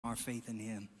our faith in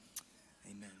him.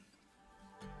 Amen.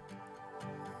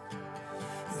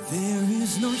 There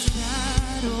is no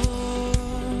shadow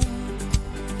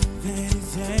that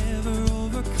has ever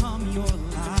overcome your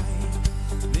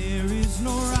life. There is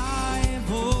no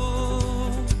rival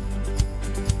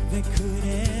that could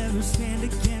ever stand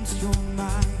against your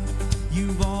might.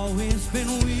 You've always been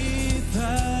with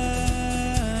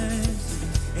us.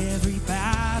 Every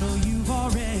battle you've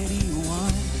already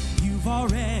won. You've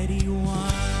already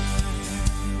won.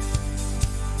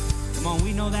 Come on,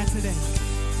 we know that today.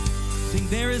 Sing,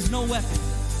 there is no weapon.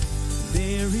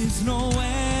 There is no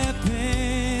weapon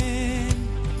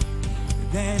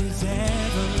that has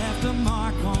ever left a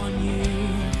mark on you.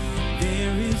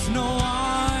 There is no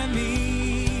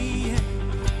army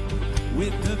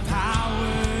with the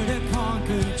power to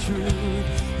conquer truth.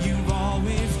 You've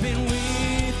always been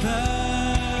with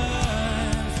us.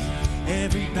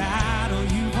 Every battle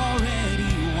you've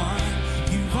already won.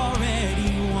 You've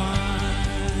already won.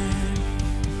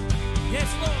 Yes,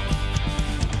 Lord.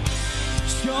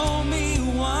 Show me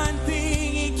one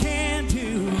thing he can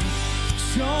do.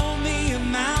 Show me a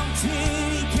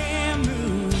mountain he can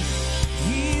move.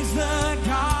 He's the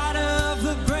God of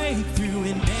the breakthrough,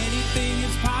 and anything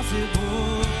is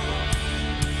possible.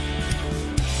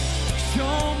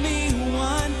 Show me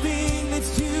one thing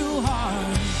that's too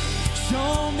hard.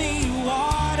 Show me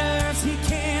waters he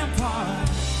can't part.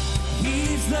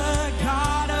 He's the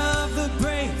God of the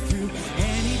breakthrough.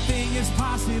 Anything is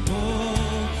possible.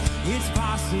 It's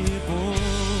possible.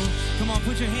 Come on,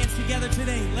 put your hands together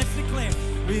today. Let's declare.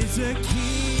 There is a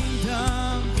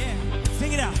kingdom. Yeah,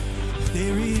 sing it out.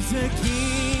 There is a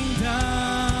kingdom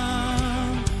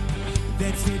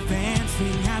that's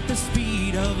advancing at the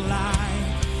speed of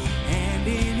light. And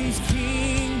in his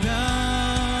kingdom,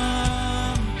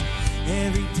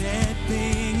 every dead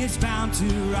thing is bound to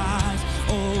rise.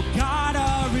 Oh, God,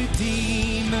 our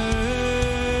Redeemer,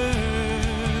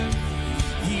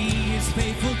 he is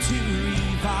faithful to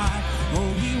revive.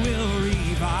 Oh, he will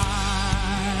revive.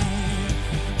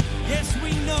 Yes,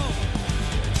 we know.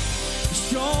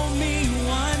 Show me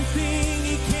one thing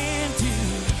he can do.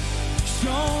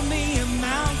 Show me a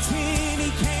mountain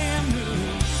he can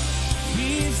move.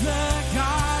 He's the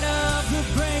God of the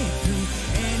breakthrough.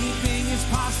 Anything is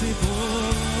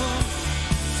possible.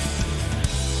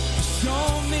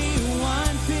 Show me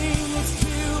one thing that's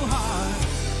too hard.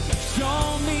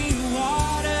 Show me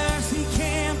waters he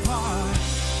can't part.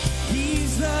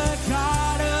 He's the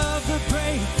God of the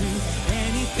breakthrough.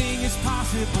 Anything is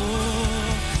possible.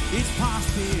 It's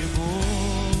possible.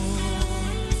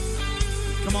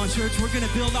 Come on, church, we're going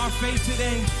to build our faith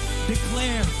today.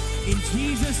 Declare in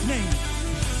Jesus' name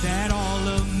that all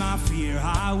of my fear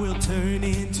I will turn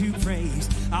into praise.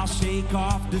 I'll shake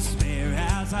off despair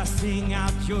as I sing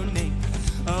out your name.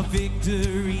 A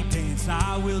victory dance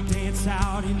I will dance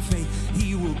out in faith.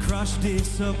 He will crush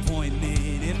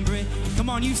disappointment and break. Come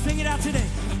on, you sing it out today.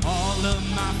 All of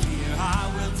my fear I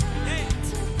will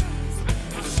dance.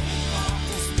 I'll shake off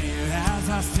despair as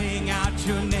I sing out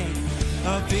your name.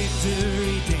 A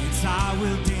victory dance I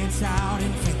will dance out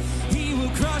in faith. He will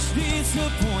crush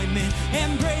disappointment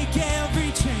and break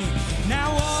every chain. Now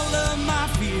all of my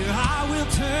fear I will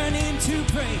turn into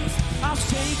praise. I'll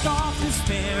shake off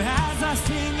despair as I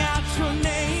sing out your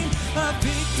name. A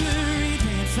victory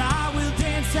dance I will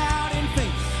dance out in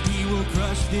faith. He will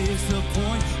crush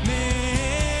disappointment.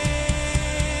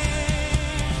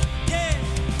 Yeah.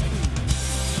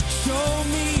 Show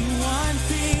me one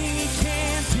thing he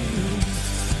can do.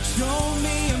 Show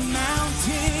me a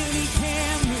mountain he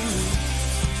can move.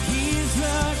 He's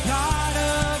the God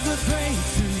of the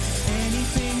breakthrough.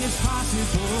 Anything is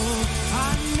possible.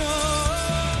 I know.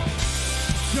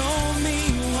 Show me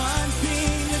one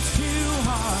thing that's too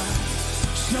hard.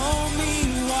 Show me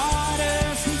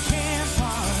waters he can't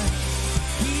part.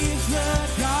 He's the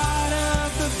God of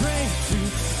the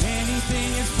breakthrough.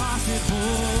 Anything is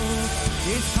possible.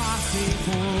 It's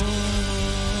possible.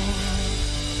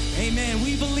 Amen.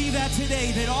 We believe that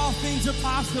today, that all things are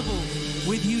possible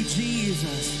with you,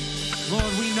 Jesus.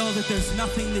 Lord, we know that there's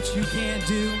nothing that you can't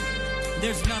do.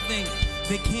 There's nothing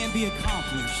that can't be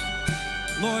accomplished.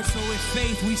 Lord, so with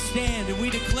faith we stand and we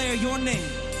declare your name.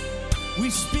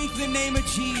 We speak the name of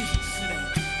Jesus today.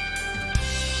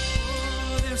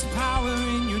 Oh, there's power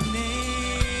in your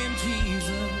name,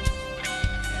 Jesus.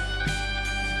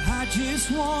 I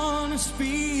just want to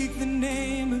speak the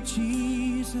name of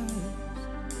Jesus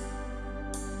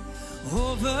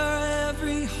over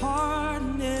every heart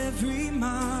and every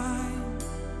mind.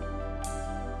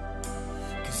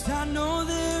 'Cause I know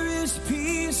there is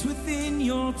peace within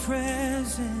your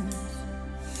presence.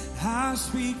 I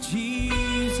speak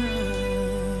Jesus.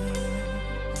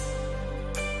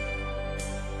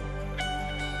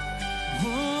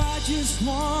 just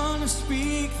want to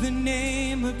speak the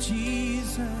name of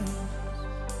Jesus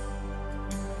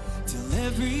till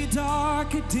every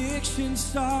dark addiction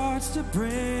starts to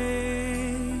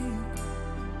break,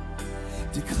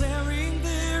 declaring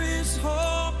there is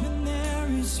hope and there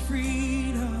is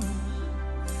freedom.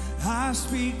 I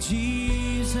speak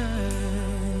Jesus.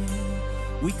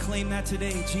 We claim that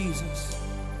today, Jesus,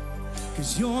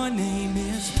 'cause your name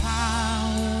is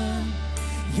power,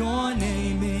 your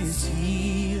name is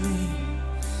healing,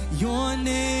 your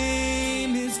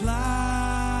name is life.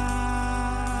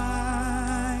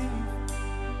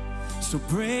 So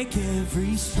break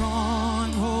every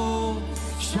stronghold,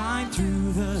 shine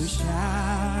through the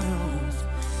shadows,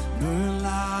 burn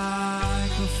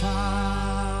like a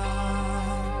fire.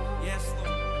 Yes,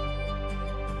 Lord.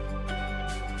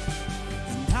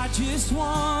 And I just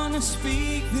want to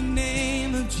speak the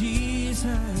name of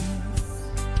Jesus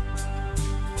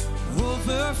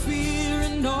over fear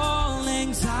and all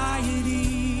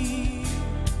anxiety,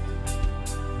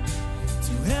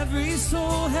 to every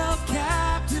soul held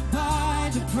captive by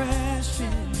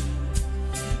depression.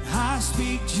 I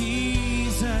speak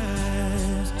Jesus.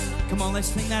 Come on, let's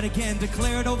sing that again.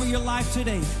 Declare it over your life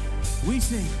today. We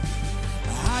sing,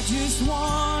 I just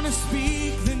want to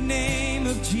speak the name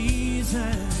of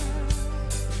Jesus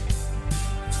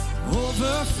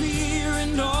over fear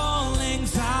and all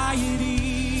anxiety,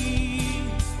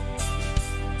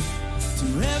 to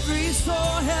every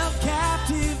soul held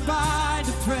captive by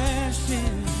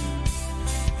depression.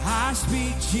 I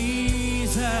speak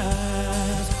Jesus.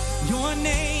 Your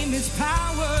name is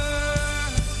power.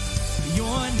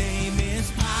 Your name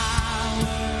is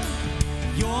power.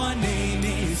 Your name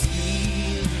is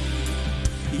healing.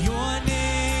 Your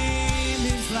name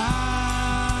is life.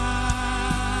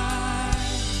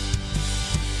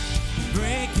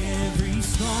 Break every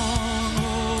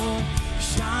stronghold,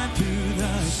 shine through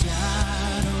the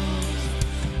shadows,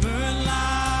 burn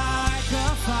like a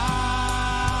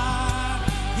fire.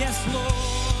 Yes, Lord.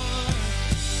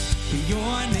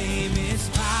 Your name is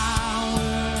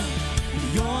power.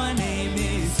 Your name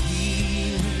is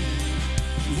healing.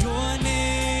 Your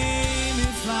name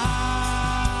is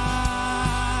life.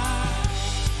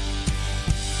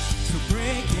 So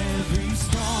break every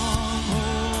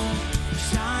stronghold,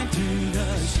 shine through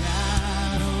the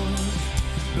shadows,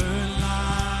 burn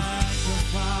like a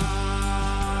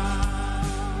fire.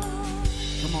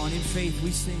 Come on, in faith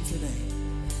we sing today.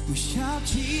 We shout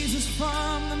Jesus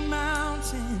from the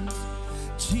mountains,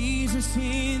 Jesus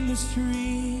in the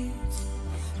streets,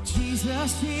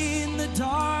 Jesus in the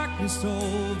darkness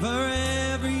over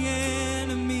every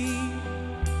enemy,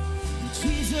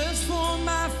 Jesus for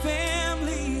my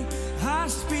family. I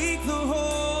speak the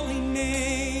holy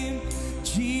name,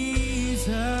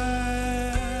 Jesus.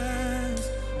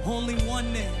 Only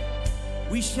one name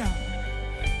we shout.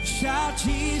 Shout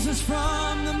Jesus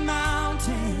from the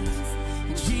mountains,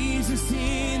 Jesus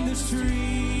in the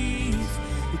streets,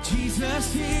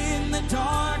 Jesus in the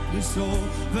darkness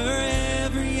over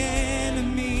every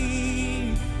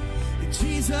enemy,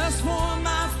 Jesus for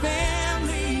my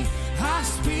family. I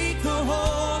speak the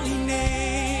holy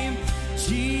name,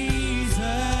 Jesus.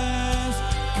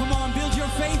 Come on, build your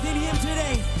faith in Him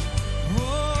today.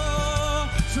 Oh,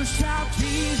 so shout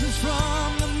Jesus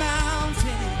from the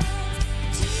mountain,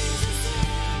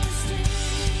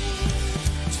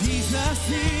 Jesus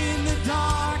in the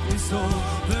darkness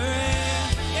over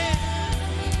every.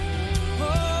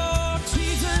 Oh,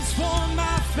 Jesus for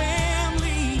my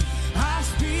family. I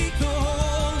speak the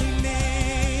holy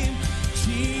name,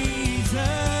 Jesus.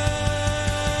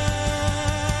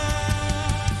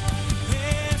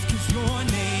 Yes, 'cause your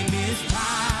name is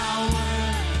power.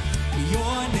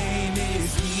 Your name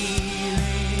is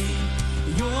healing.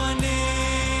 Your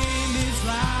name is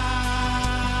life.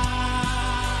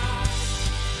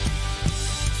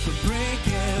 Break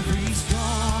every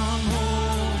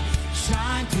stronghold,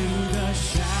 shine through the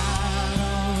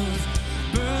shadows,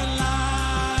 burn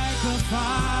like a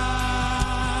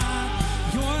fire.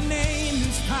 Your name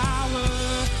is power.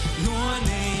 Your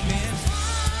name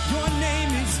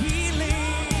is healing.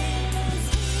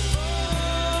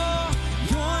 Oh,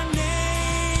 your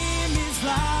name is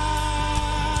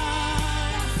life.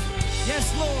 Yes,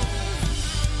 Lord.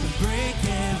 Break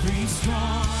every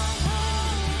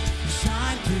stronghold,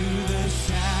 shine through the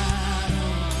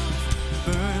shadows,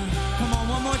 burn. Come on,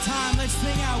 one more time, let's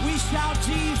sing out. We shout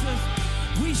Jesus.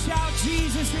 We shout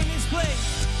Jesus in His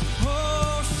place.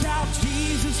 Oh, shout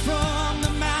Jesus from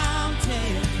the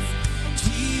mountains,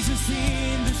 Jesus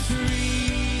in the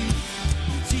street,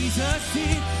 Jesus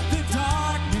in the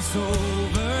darkness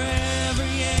over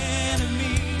every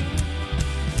enemy,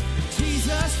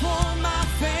 Jesus for my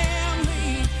family.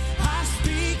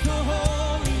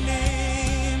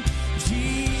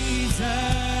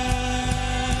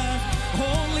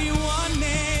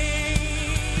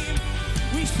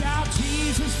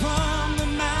 from the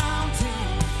mountain,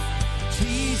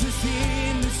 Jesus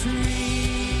in the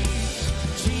street,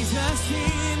 Jesus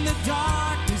in the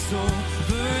darkness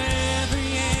over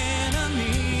every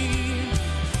enemy,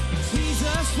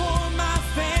 Jesus for my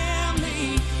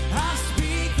family, I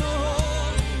speak the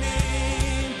holy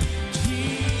name,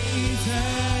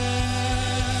 Jesus.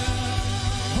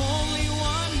 Only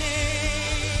one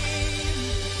name,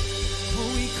 oh,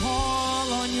 we call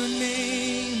on your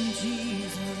name,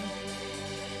 Jesus.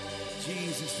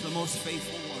 Jesus, the most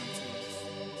faithful one to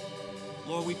us.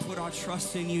 Lord, we put our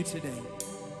trust in you today.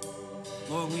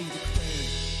 Lord, we declare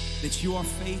that you are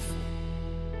faithful.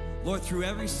 Lord, through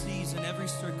every season, every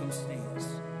circumstance,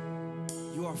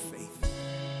 you are faithful.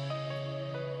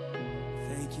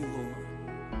 Thank you, Lord.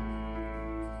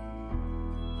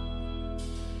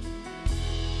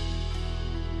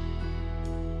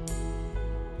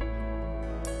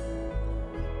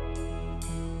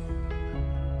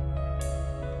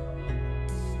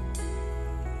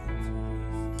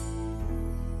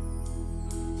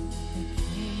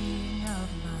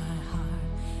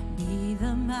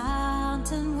 The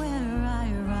mountain where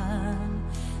I run,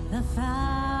 the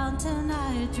fountain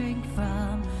I drink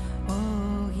from,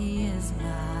 oh, he is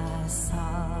my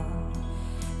song.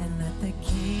 And let the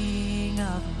King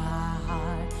of my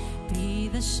heart be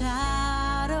the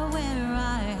shadow where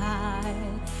I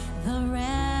hide, the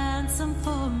ransom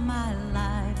for my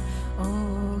life,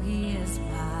 oh, he is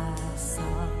my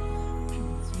song.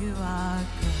 You are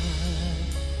good,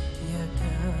 you're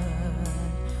good.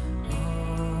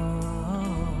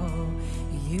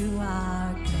 You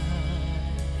are good,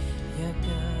 you're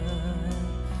good,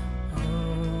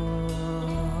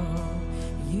 oh,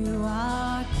 you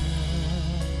are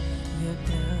good, you're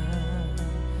good,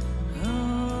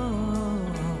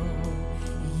 oh,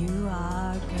 you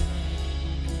are good,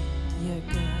 you're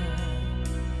good,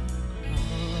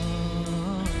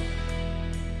 oh,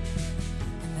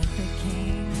 and let the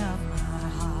King of my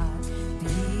heart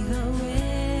be the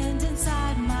wind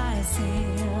inside my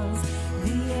sails,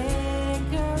 the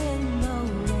anchor in the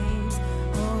waves,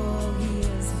 oh, he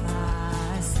is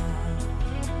my son.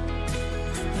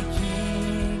 The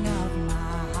King of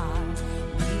my heart,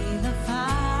 be the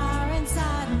fire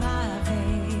inside my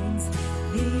veins,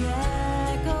 the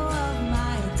echo of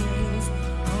my days,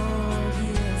 oh, he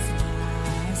is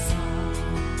my song.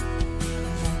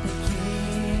 Let the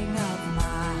King of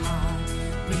my heart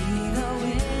be the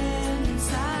wind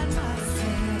inside my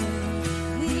sails,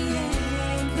 the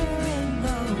anchor in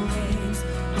the waves,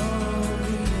 oh,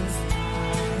 he is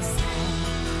my song.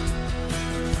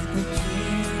 Let the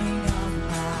King of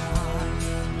my heart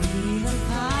be the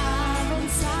fire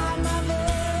inside my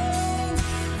veins,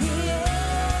 the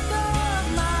echo of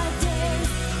my days,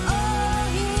 oh,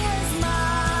 he is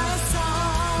my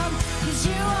song. 'Cause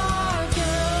you are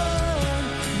good,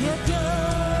 you're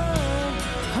good,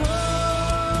 oh,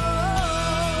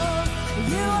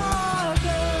 you are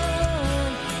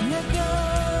good, you're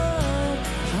good,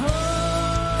 oh,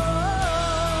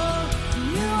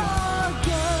 you are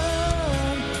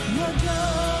good, you're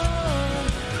good,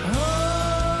 oh,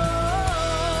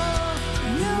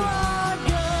 you are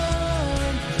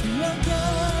good, you're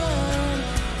good,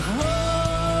 oh.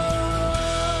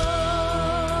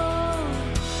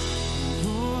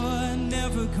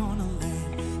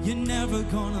 You're never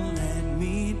gonna let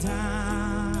me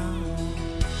down.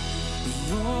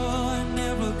 You're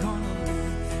never gonna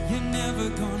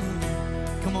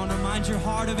let. Come on, remind your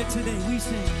heart of it today. We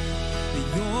sing that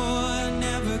you're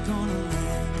never gonna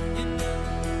let.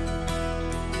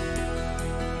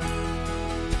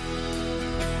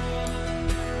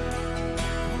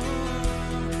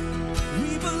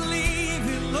 We believe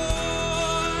it,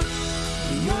 Lord.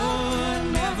 You're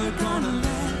never gonna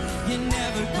let. You're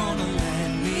never gonna let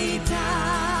me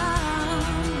down.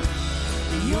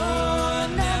 You're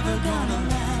never gonna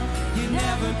let. You're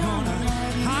never gonna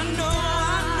let. I know.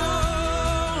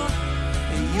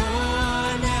 And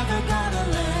you're never gonna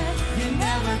let. You're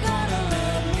never gonna let.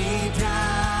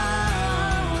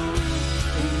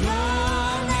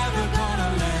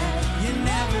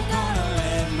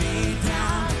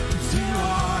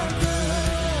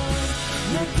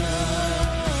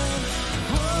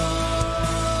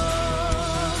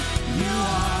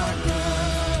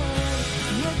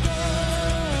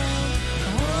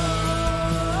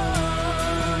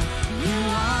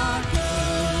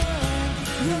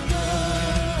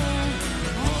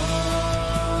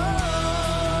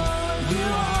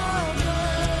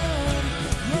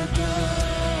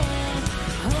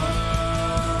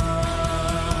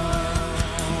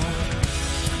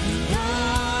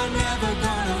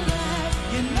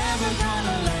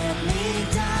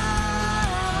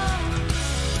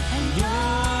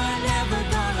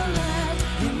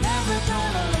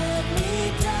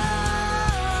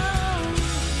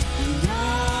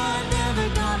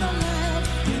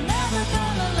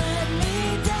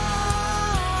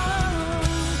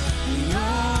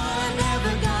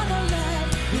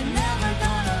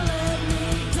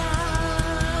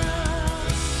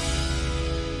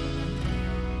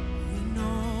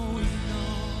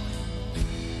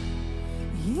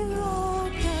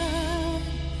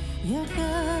 you're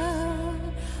good.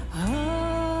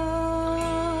 Oh,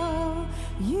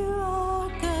 you are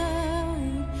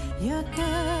good, you're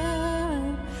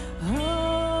good.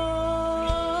 Oh,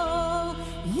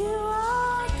 you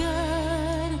are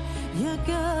good, you're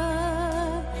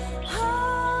good. Oh,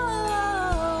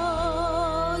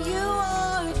 you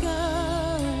are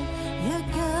good, you're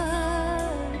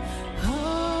good. Oh.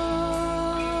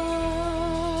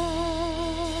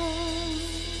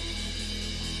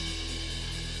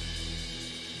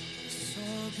 So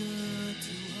good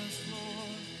to us,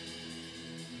 Lord.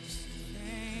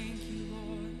 Thank you,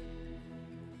 Lord.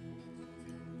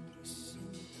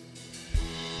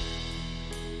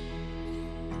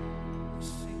 We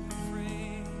sing your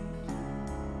praise.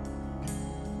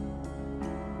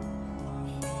 My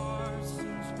heart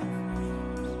sings your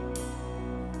praise.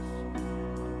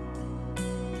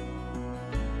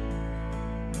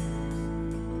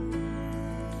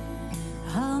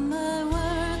 All my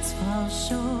words fall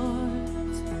short.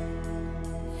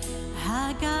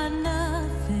 I got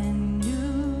nothing new.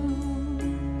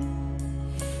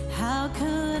 How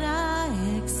could I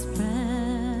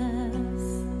express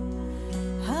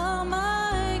all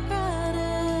my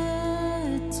gratitude?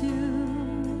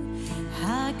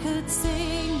 I could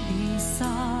sing these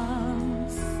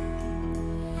songs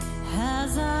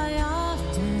as I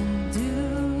often do,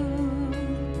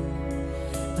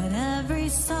 but every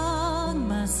song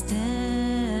must end,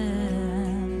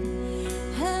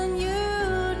 and you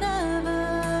never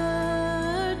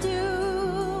do.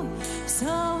 So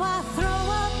I throw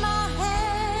up my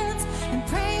hands and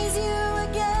praise you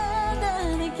again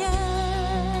and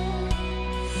again,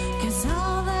 'cause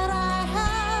all that I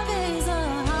have is a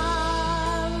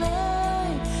hallelujah,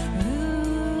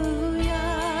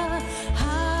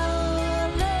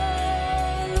 hallelujah.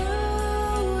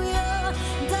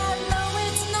 And I know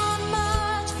it's not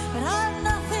much, but I've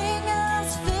nothing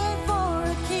else fit for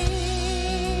a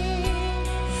king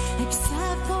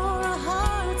except for a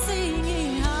heart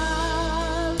singing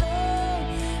hallelujah,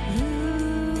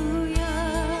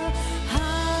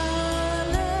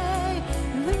 hallelujah.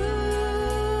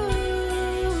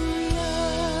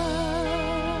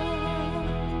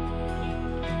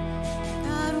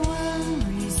 Not one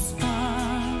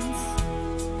response,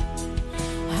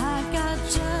 I've got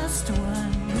just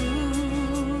one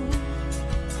move.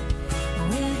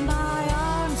 With my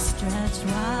arms stretched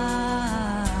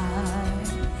wide,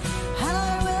 I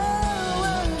will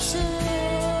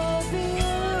worship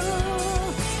you.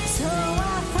 So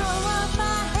I throw up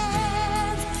my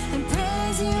hands and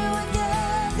praise you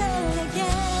again and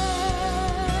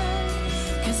again,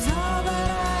 'cause all that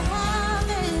I have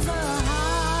is a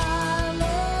hallelujah,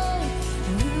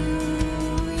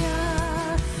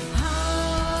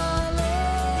 hallelujah.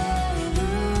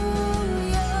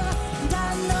 And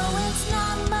I know it's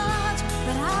not much,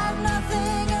 but I've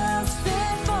nothing else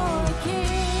fit for a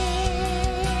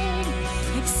king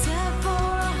except for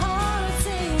a heart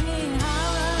singing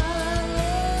hallelujah,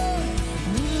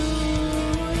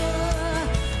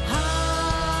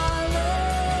 hallelujah.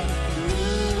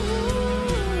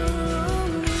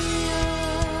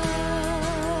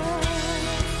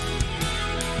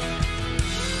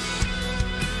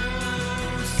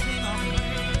 Sing our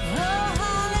praise. Oh,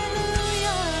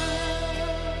 hallelujah.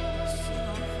 Sing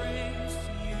our praise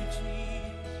to you,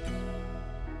 Jesus.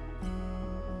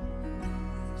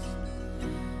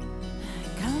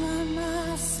 Come on,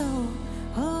 my soul,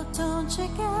 oh, don't you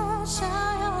get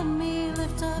shy on me.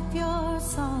 Lift up your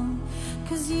song,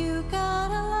 'cause you got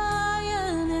a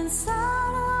lion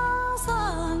inside those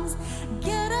lungs.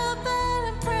 Get up and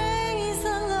praise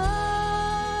the Lord.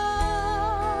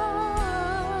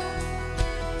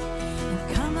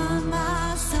 Come on,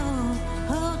 my soul,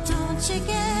 oh, don't you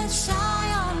get shy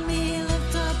on me.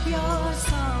 Lift up your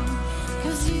song,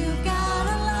 'cause you got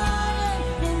a lion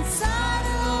inside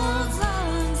those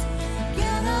lungs.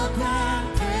 Get up and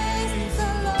praise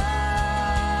the Lord.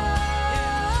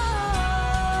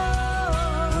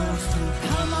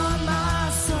 Come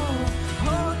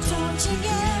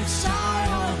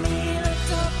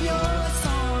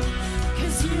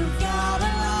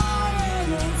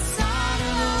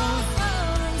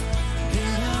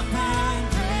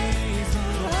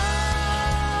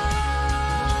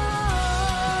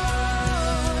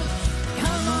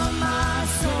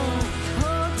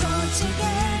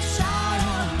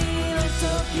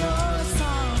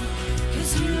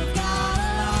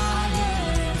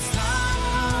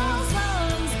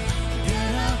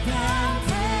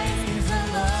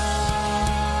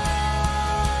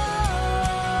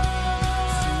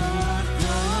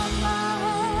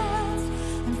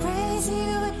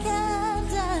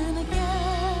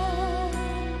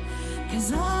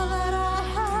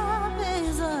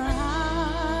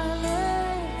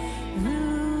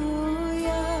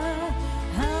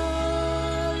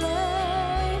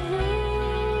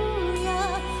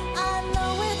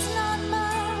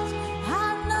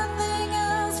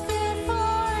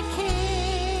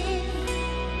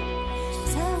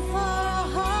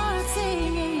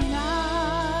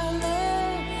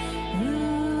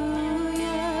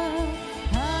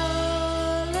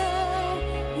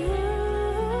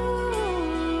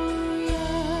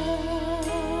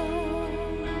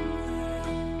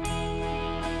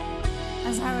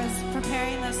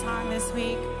preparing this song this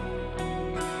week,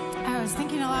 I was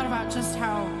thinking a lot about just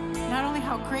how, not only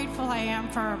how grateful I am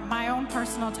for my own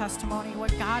personal testimony,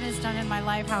 what God has done in my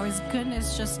life, how his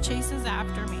goodness just chases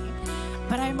after me,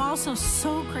 but I'm also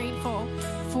so grateful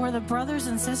for the brothers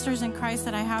and sisters in Christ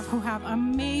that I have who have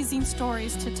amazing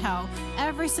stories to tell.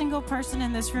 Every single person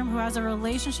in this room who has a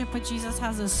relationship with Jesus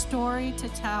has a story to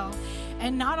tell.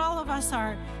 And not all of us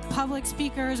are public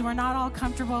speakers. We're not all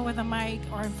comfortable with a mic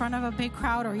or in front of a big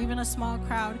crowd or even a small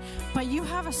crowd, but you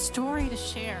have a story to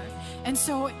share. And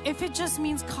so if it just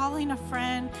means calling a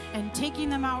friend and taking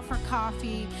them out for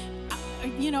coffee,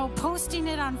 posting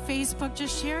it on Facebook,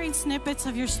 just sharing snippets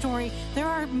of your story. There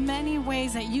are many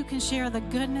ways that you can share the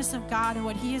goodness of God and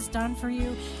what he has done for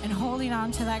you and holding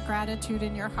on to that gratitude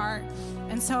in your heart.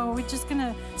 And so we're just going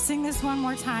to sing this one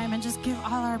more time and just give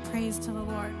all our praise to the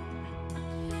Lord.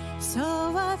 So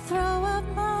I throw up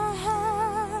my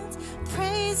hands,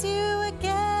 praise you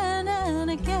again and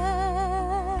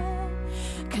again,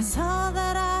 'cause all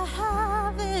that I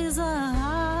have is a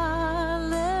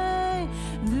hallelujah,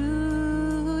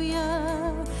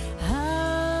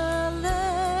 hallelujah.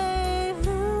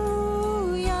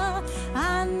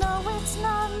 I know it's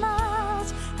not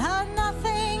much, I've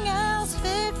nothing else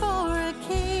fit for a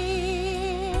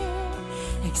king,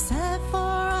 except for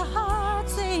a heart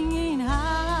singing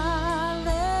hallelujah.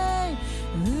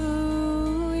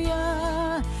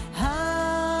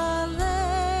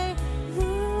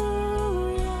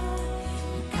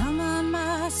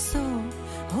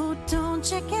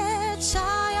 Get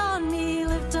shy on me,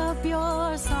 lift up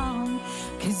your song,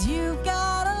 'cause you've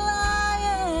got a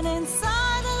lion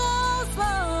inside of those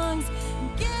lungs.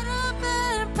 Get up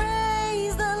and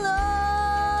praise the Lord.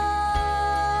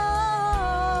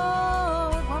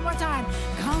 One more time.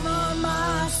 Come on,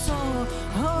 my soul.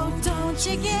 Oh, don't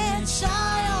you get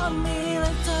shy on me,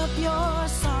 lift up your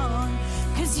song,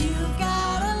 'cause you've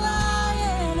got a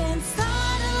lion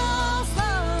inside of those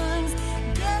lungs.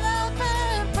 Get up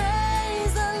and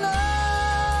praise the Lord.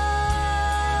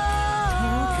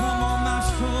 Come on,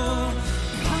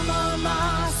 my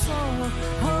soul.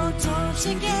 Oh, don't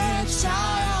you get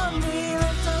shy on me,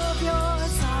 lift up your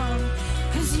song,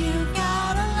 'cause you've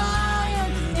got a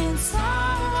lion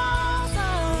inside of those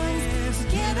lungs.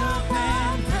 Get up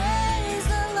and praise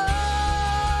the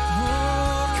Lord.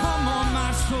 Oh, come on,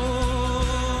 my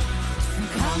soul.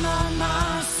 Come on,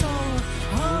 my soul.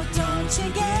 Oh, don't you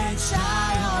get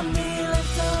shy on me,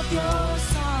 lift up your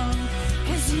song,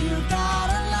 'cause you've got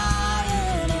a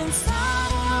lion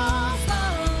inside of those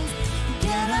lungs.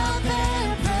 Get up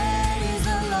and praise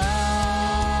the Lord.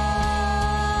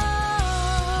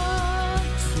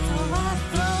 So I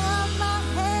throw up my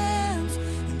hands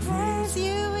and praise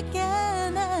you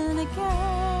again and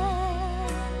again,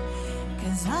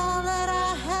 'cause all that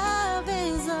I have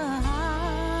is a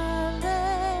hallelujah,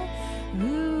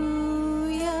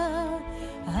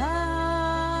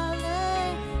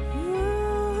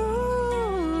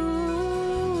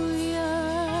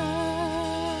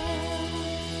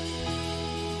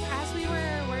 hallelujah. As we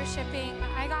were worshiping,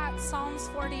 I got Psalms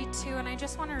 42, and I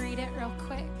just want to read it real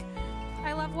quick.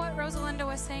 I love what Rosalinda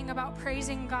was saying about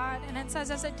praising God, and it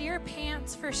says, as a deer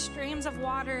pants for streams of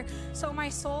water, so my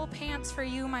soul pants for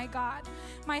you, my God.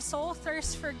 My soul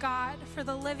thirsts for God, for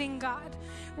the living God.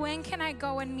 When can I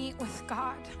go and meet with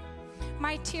God?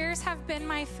 My tears have been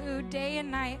my food day and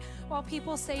night, while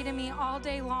people say to me all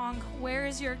day long, where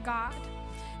is your God?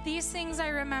 These things I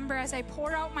remember as I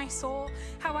pour out my soul,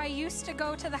 how I used to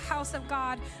go to the house of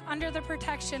God under the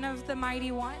protection of the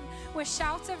Mighty One, with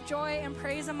shouts of joy and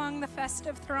praise among the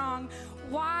festive throng.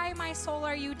 Why, my soul,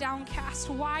 are you downcast?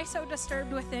 Why so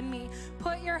disturbed within me?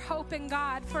 Put your hope in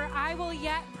God, for I will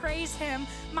yet praise him,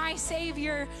 my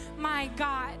Savior, my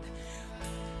God.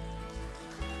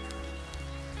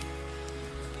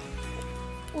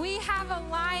 We have a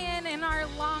lion in our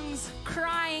lungs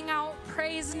crying out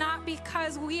praise, not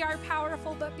because we are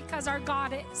powerful, but because our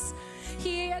God is.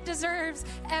 He deserves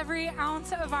every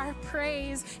ounce of our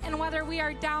praise. And whether we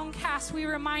are downcast, we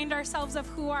remind ourselves of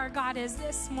who our God is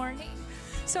this morning.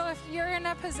 So if you're in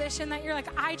a position that you're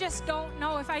like, I just don't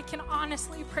know if I can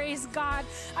honestly praise God,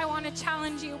 I want to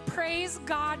challenge you. Praise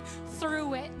God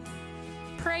through it.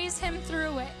 Praise him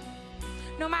through it.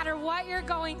 No matter what you're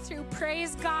going through,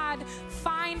 praise God.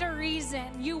 Find a reason.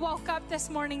 You woke up this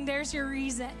morning, there's your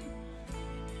reason.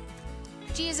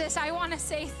 Jesus, I want to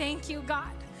say thank you,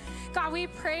 God. God, we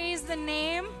praise the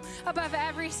name above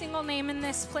every single name in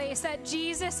this place, that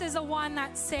Jesus is the one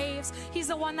that saves. He's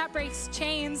the one that breaks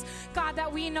chains. God,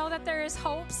 that we know that there is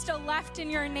hope still left in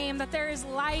your name, that there is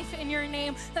life in your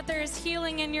name, that there is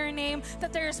healing in your name,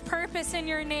 that there is purpose in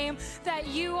your name, that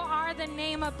you are the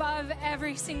name above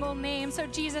every single name. So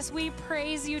Jesus, we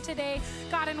praise you today,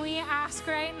 God, and we ask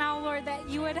right now, Lord, that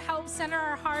you would help center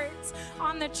our hearts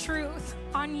on the truth,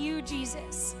 on you,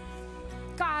 Jesus.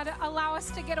 God, allow us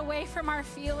to get away from our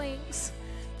feelings.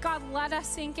 God, let us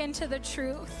sink into the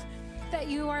truth that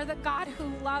you are the God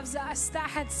who loves us, that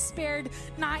had spared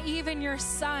not even your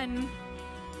son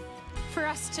for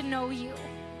us to know you.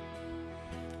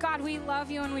 God, we love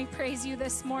you and we praise you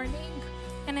this morning.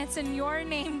 And it's in your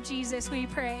name, Jesus, we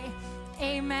pray.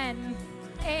 Amen.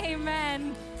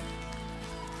 Amen.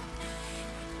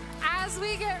 As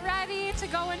we get ready to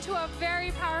go into a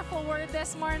very powerful word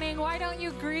this morning, why don't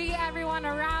you greet everyone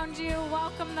around you,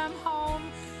 welcome them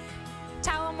home,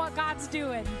 tell them what God's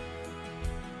doing.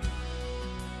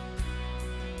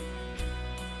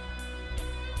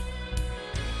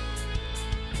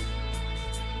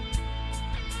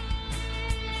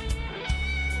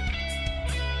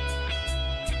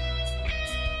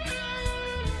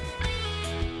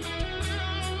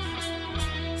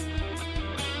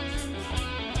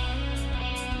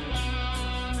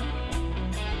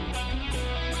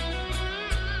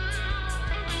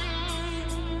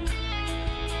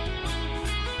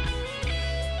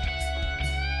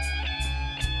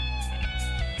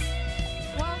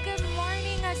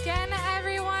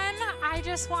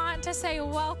 Want to say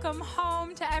welcome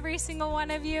home to every single one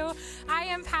of you. I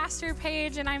am Pastor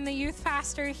Paige and I'm the youth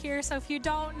pastor here, so if you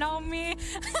don't know me,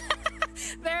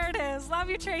 there it is. Love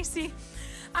you, Tracy.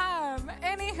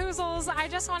 Any hoozles, I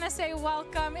just want to say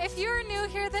welcome. If you're new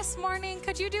here this morning,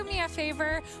 could you do me a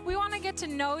favor? We want to get to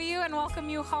know you and welcome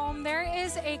you home. There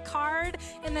is a card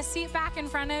in the seat back in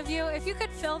front of you. If you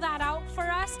could fill that out for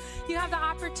us, you have the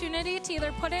opportunity to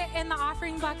either put it in the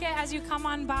offering bucket as you come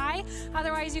on by.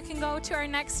 Otherwise, you can go to our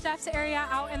Next Steps area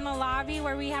out in the lobby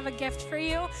where we have a gift for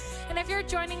you. And if you're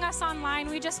joining us online,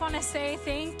 we just want to say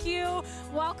thank you.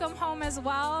 Welcome home as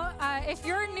well. If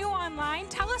you're new online,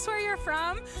 tell us where you're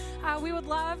from. We would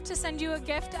love to send you a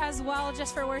gift as well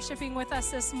just for worshiping with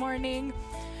us this morning.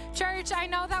 Church, I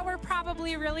know that we're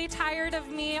probably really tired of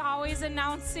me always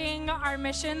announcing our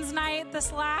missions night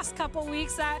this last couple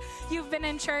weeks that you've been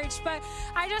in church, but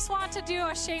I just want to do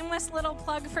a shameless little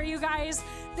plug for you guys.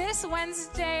 This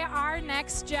Wednesday, our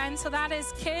Next Gen, so that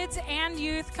is kids and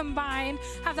youth combined,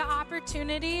 have the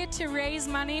opportunity to raise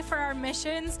money for our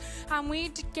missions.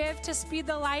 We give to Speed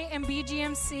the Light and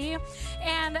BGMC,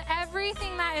 and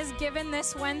everything that is given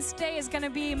this Wednesday is going to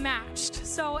be matched.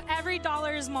 So every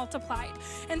dollar is multiplied.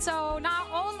 And so not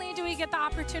only do we get the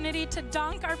opportunity to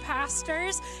dunk our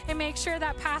pastors and make sure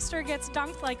that pastor gets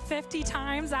dunked like 50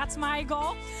 times, that's my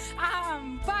goal,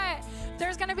 but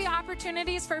there's going to be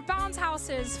opportunities for bounce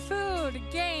houses, food,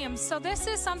 games. So this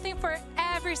is something for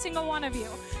every single one of you.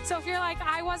 So if you're like,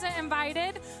 I wasn't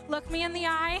invited, look me in the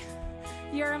eye.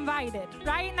 You're invited.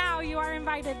 Right now, you are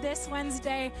invited this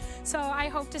Wednesday. So I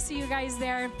hope to see you guys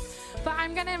there. But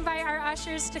I'm going to invite our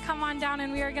ushers to come on down,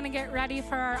 and we are going to get ready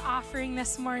for our offering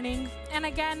this morning. And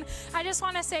again, I just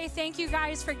want to say thank you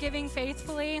guys for giving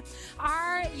faithfully.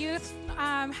 Our youth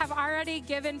have already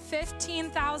given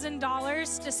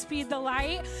 $15,000 to Speed the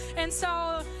Light. And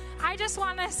so I just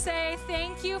want to say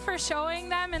thank you for showing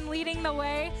them and leading the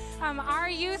way. Our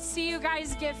youth see you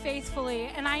guys give faithfully,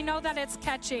 and I know that it's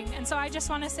catching. And so I just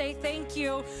want to say thank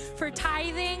you for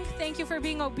tithing. Thank you for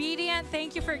being obedient.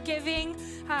 Thank you for giving.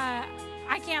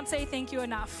 I can't say thank you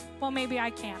enough. Well, maybe I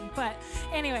can. But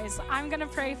anyways, I'm going to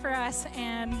pray for us,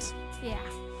 and yeah.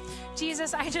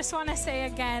 Jesus, I just want to say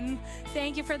again,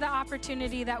 thank you for the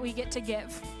opportunity that we get to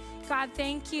give. God,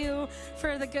 thank you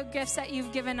for the good gifts that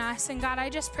you've given us. And God, I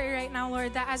just pray right now,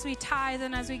 Lord, that as we tithe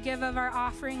and as we give of our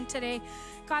offering today,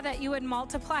 God, that you would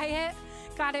multiply it.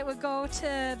 God, it would go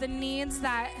to the needs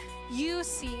that you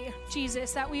see,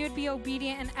 Jesus, that we would be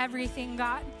obedient in everything,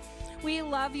 God. We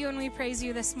love you and we praise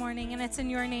you this morning, and it's in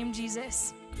your name,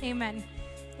 Jesus. Amen.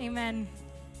 Amen.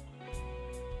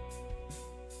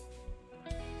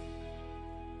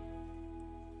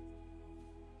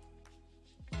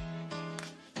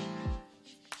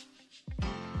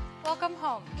 Welcome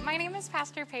home. My name is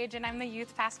Pastor Paige, and I'm the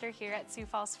youth pastor here at Sioux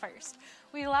Falls First.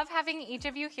 We love having each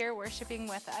of you here worshiping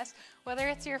with us. Whether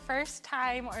it's your first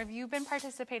time or if you've been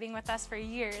participating with us for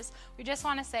years, we just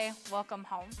want to say welcome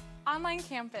home. Online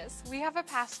campus, we have a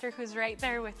pastor who's right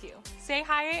there with you. Say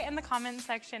hi in the comments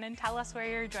section and tell us where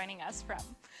you're joining us from.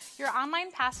 Your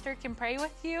online pastor can pray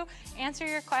with you, answer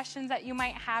your questions that you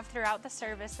might have throughout the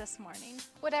service this morning.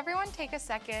 Would everyone take a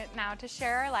second now to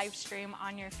share our live stream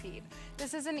on your feed?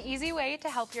 This is an easy way to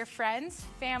help your friends,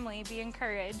 family be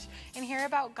encouraged and hear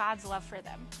about God's love for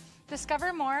them.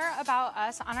 Discover more about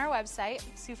us on our website,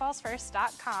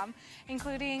 SiouxFallsFirst.com,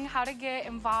 including how to get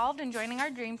involved in joining our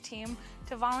dream team,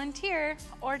 to volunteer,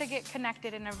 or to get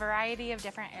connected in a variety of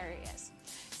different areas.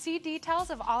 See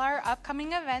details of all our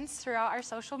upcoming events throughout our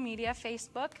social media,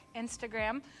 Facebook,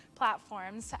 Instagram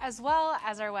platforms, as well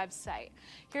as our website.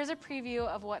 Here's a preview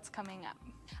of what's coming up.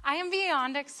 I am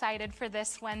beyond excited for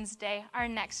this Wednesday, our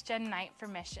Next Gen Night for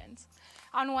Missions.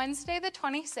 On Wednesday the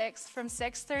 26th from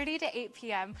 6:30 to 8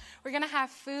 p.m., we're going to have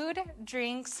food,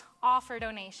 drinks, all for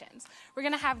donations. We're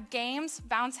going to have games,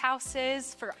 bounce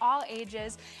houses for all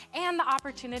ages, and the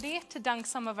opportunity to dunk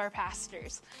some of our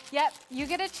pastors. Yep, you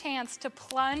get a chance to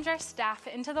plunge our staff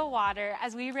into the water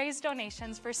as we raise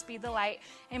donations for Speed the Light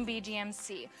and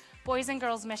BGMC, Boys and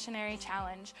Girls Missionary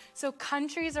Challenge, so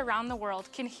countries around the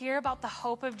world can hear about the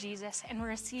hope of Jesus and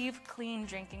receive clean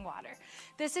drinking water.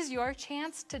 This is your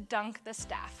chance to dunk the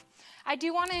staff. I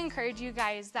do want to encourage you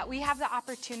guys that we have the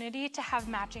opportunity to have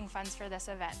matching funds for this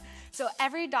event. So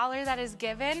every dollar that is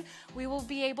given, we will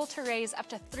be able to raise up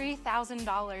to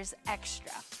 $3,000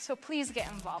 extra. So please get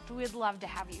involved. We'd love to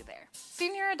have you there.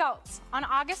 Senior adults, on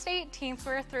August 18th,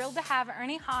 we're thrilled to have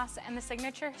Ernie Haas and the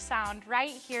Signature Sound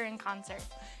right here in concert.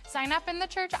 Sign up in the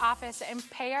church office and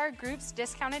pay our group's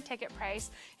discounted ticket price.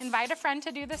 Invite a friend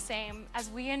to do the same as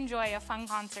we enjoy a fun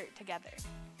concert together.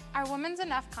 Our Women's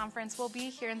Enough Conference will be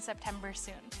here in September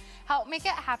soon. Help make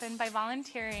it happen by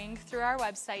volunteering through our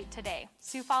website today,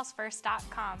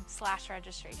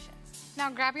 SiouxFallsFirst.com/registrations. Now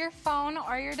grab your phone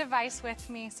or your device with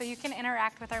me so you can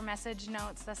interact with our message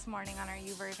notes this morning on our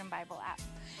YouVersion Bible app.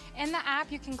 In the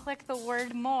app, you can click the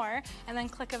word More and then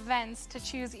click Events to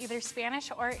choose either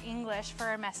Spanish or English for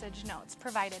our message notes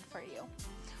provided for you.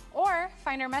 Or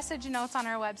find our message notes on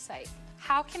our website.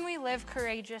 How can we live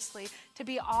courageously to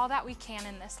be all that we can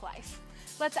in this life?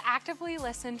 Let's actively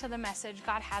listen to the message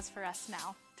God has for us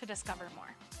now to discover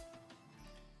more.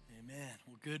 Amen.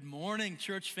 Well, good morning,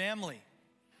 church family.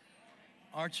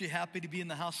 Aren't you happy to be in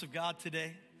the house of God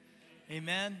today?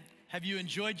 Amen. Have you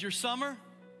enjoyed your summer?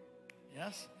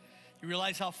 Yes? You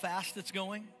realize how fast it's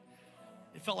going?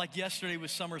 It felt like yesterday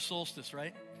was summer solstice,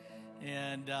 right?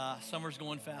 And summer's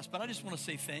going fast. But I just want to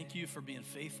say thank you for being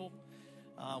faithful.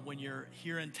 When you're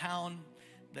here in town,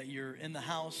 that you're in the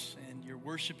house and you're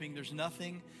worshiping, there's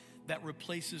nothing that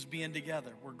replaces being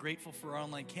together. We're grateful for our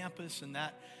online campus and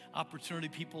that opportunity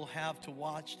people have to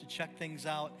watch, to check things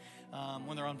out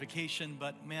when they're on vacation.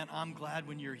 But man, I'm glad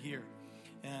when you're here.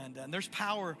 And there's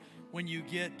power when you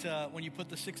get when you put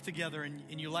the sticks together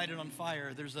and you light it on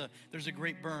fire. There's a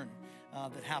great burn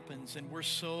that happens, and we're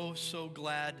so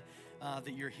glad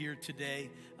that you're here today.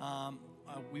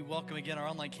 We welcome again our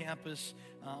online campus.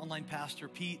 Online pastor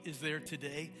Pete is there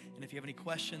today, and if you have any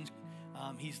questions,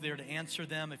 he's there to answer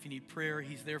them. If you need prayer,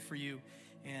 he's there for you,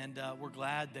 and we're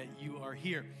glad that you are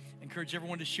here. I encourage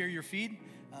everyone to share your feed.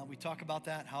 We talk about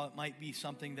that, how it might be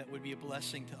something that would be a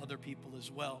blessing to other people as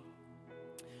well.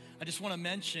 I just want to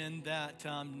mention that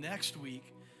next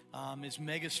week is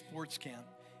Mega Sports Camp,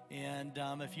 and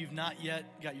if you've not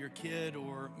yet got your kid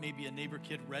or maybe a neighbor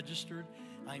kid registered,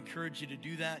 I encourage you to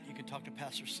do that. You can talk to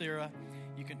Pastor Sarah.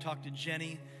 You can talk to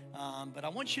Jenny. But I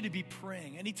want you to be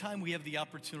praying. Anytime we have the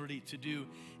opportunity to do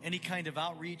any kind of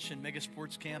outreach, and Mega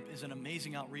Sports Camp is an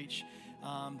amazing outreach,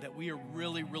 that we are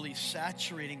really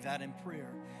saturating that in prayer.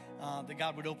 That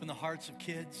God would open the hearts of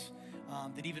kids,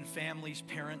 that even families,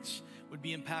 parents would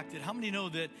be impacted. How many know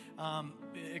that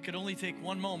it could only take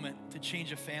one moment to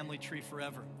change a family tree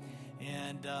forever?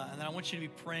 And I want you to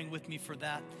be praying with me for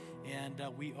that. And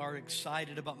we are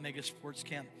excited about Mega Sports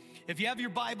Camp. If you have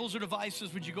your Bibles or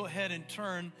devices, would you go ahead and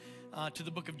turn to the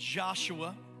book of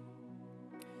Joshua,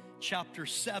 chapter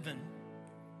 7.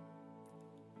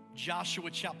 Joshua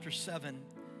chapter 7.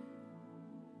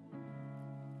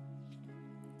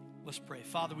 Let's pray.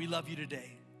 Father, we love you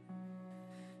today.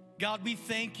 God, we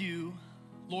thank you,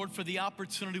 Lord, for the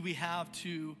opportunity we have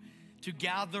to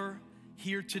gather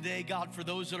here today. God, for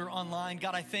those that are online,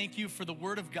 God, I thank you for the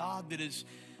word of God that is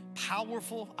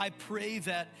powerful. I pray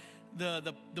that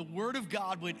the word of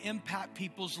God would impact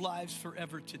people's lives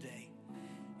forever today.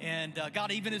 And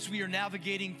God, even as we are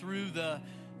navigating through the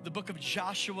the book of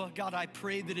Joshua. God, I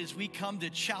pray that as we come to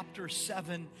chapter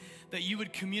 7, that you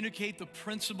would communicate the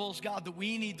principles, God, that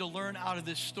we need to learn out of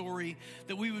this story,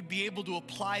 that we would be able to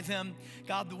apply them.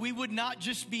 God, that we would not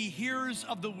just be hearers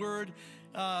of the word,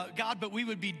 God, but we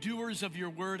would be doers of your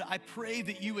word. I pray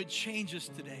that you would change us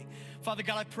today. Father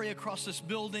God, I pray across this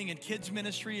building and kids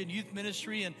ministry and youth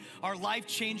ministry and our life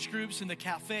change groups and the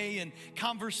cafe and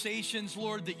conversations,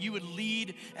 Lord, that you would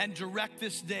lead and direct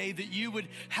this day, that you would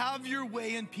have your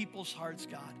way in people's hearts,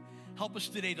 God. Help us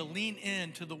today to lean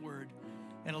into the word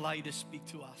and allow you to speak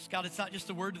to us. God, it's not just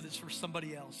a word that's for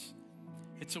somebody else.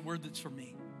 It's a word that's for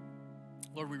me.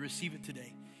 Lord, we receive it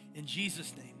today in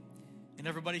Jesus' name. And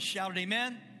everybody shouted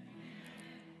amen.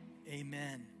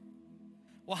 Amen.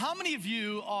 Well, how many of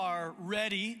you are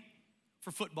ready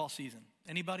for football season?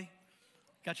 Anybody?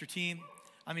 Got your team?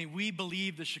 I mean, we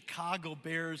believe the Chicago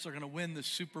Bears are going to win the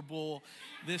Super Bowl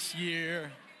this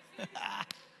year.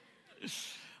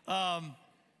 How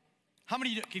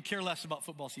many of you could care less about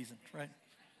football season, right?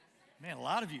 Man, a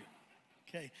lot of you.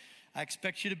 Okay. I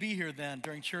expect you to be here then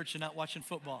during church and not watching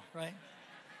football, right?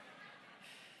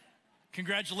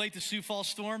 Congratulate the Sioux Falls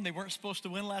Storm. They weren't supposed to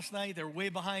win last night. They were way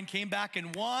behind, came back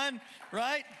and won,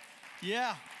 right?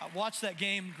 Yeah, I watched that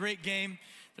game. Great game.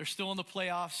 They're still in the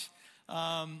playoffs.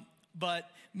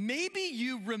 But maybe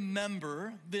you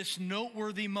remember this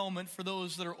noteworthy moment for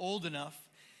those that are old enough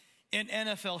in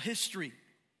NFL history.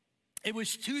 It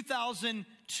was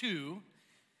 2002,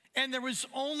 and there was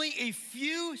only a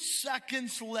few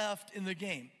seconds left in the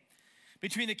game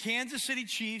between the Kansas City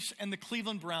Chiefs and the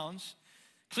Cleveland Browns.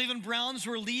 Cleveland Browns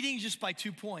were leading just by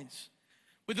 2 points.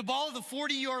 With the ball at the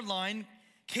 40-yard line,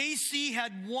 KC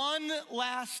had one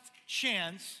last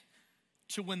chance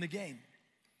to win the game.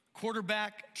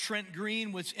 Quarterback Trent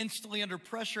Green was instantly under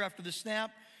pressure after the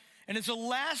snap, and as a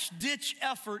last-ditch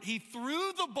effort, he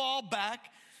threw the ball back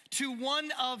to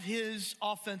one of his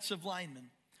offensive linemen.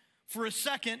 For a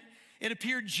second, it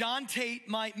appeared John Tate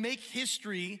might make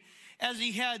history as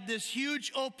he had this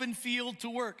huge open field to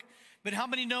work. But how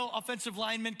many know offensive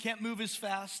linemen can't move as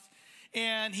fast?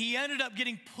 And he ended up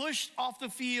getting pushed off the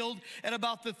field at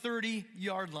about the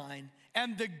 30-yard line.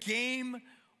 And the game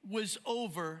was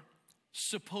over,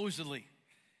 supposedly.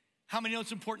 How many know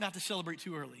it's important not to celebrate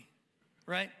too early,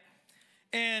 right?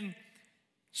 And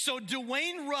so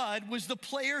Dwayne Rudd was the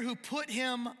player who put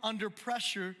him under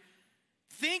pressure.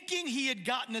 Thinking he had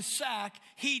gotten a sack,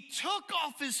 he took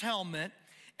off his helmet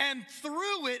and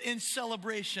threw it in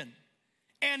celebration.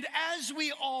 And as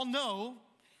we all know,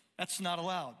 that's not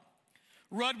allowed.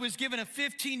 Rudd was given a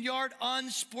 15-yard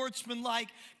unsportsmanlike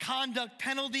conduct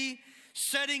penalty,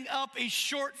 setting up a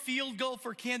short field goal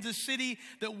for Kansas City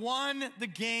that won the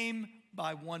game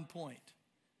by 1 point.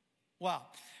 Wow.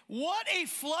 What a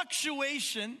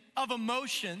fluctuation of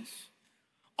emotions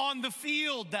on the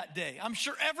field that day. I'm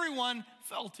sure everyone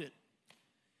felt it.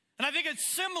 And I think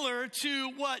it's similar to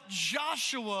what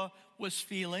Joshua was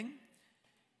feeling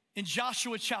in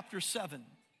Joshua chapter 7.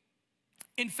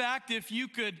 In fact, if you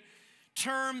could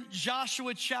term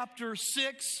Joshua chapter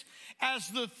 6 as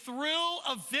the thrill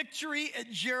of victory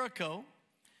at Jericho,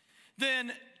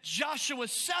 then Joshua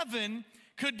 7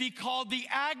 could be called the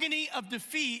agony of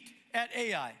defeat at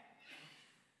Ai.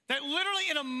 That literally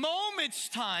in a moment's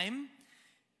time,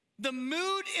 the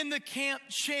mood in the camp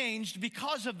changed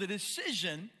because of the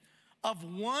decision of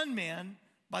one man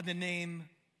by the name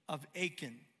of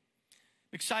Achan.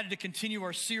 I'm excited to continue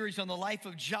our series on the life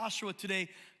of Joshua today,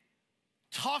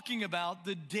 talking about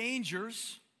the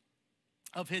dangers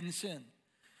of hidden sin.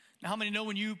 Now, how many know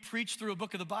when you preach through a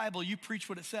book of the Bible, you preach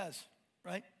what it says,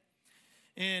 right?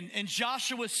 And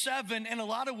Joshua 7, in a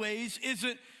lot of ways,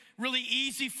 isn't really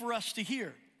easy for us to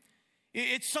hear.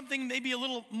 It's something maybe a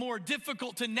little more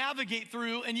difficult to navigate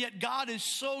through, and yet God is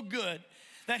so good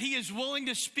that he is willing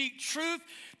to speak truth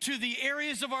to the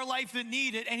areas of our life that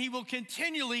need it, and he will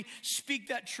continually speak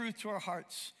that truth to our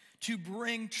hearts to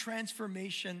bring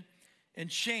transformation and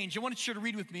change. I want you to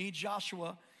read with me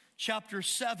Joshua chapter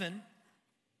 7,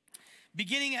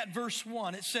 beginning at verse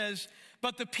 1. It says,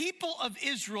 "But the people of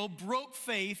Israel broke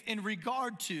faith in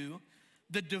regard to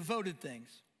the devoted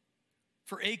things.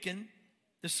 For Achan,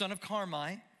 the son of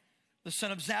Carmi, the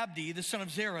son of Zabdi, the son of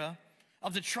Zerah,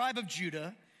 of the tribe of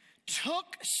Judah,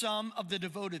 took some of the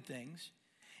devoted things,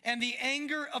 and the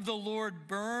anger of the Lord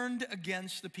burned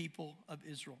against the people of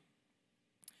Israel.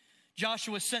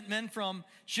 Joshua sent men from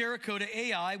Jericho to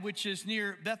Ai, which is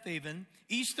near Bethaven,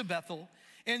 east of Bethel,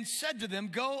 and said to them,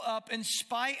 'Go up and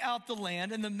spy out the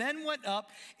land.' And the men went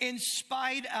up and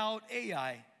spied out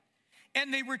Ai.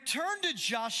 And they returned to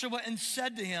Joshua and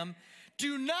said to him,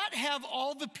 'Do not have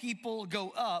all the people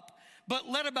go up, but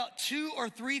let about 2,000 or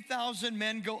 3,000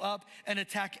 men go up and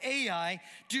attack Ai.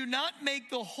 Do not make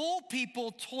the whole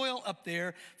people toil up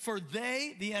there, for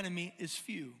they, the enemy, is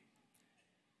few.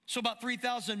 So about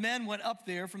 3,000 men went up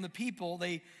there from the people.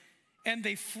 They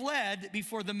fled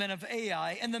before the men of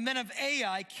Ai. And the men of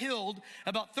Ai killed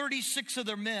about 36 of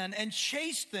their men and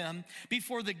chased them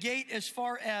before the gate as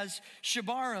far as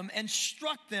Shebarim and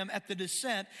struck them at the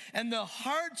descent. And the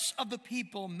hearts of the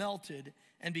people melted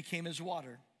and became as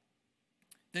water.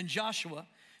 Then Joshua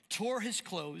tore his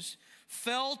clothes,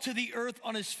 fell to the earth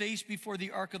on his face before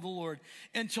the ark of the Lord.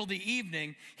 Until the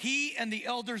evening, he and the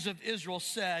elders of Israel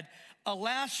said,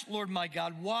 Alas, Lord my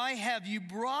God, why have you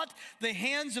brought the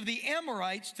hands of the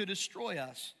Amorites to destroy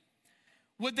us?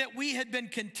 Would that we had been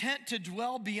content to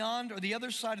dwell beyond or the other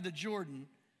side of the Jordan.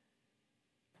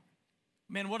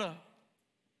 Man, what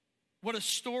a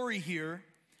story here.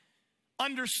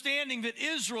 Understanding that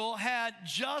Israel had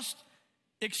just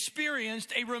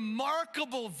experienced a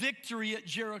remarkable victory at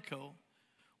Jericho,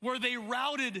 where they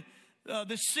routed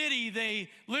the city. They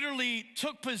literally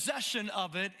took possession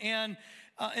of it and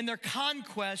in their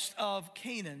conquest of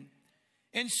Canaan.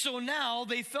 And so now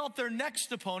they felt their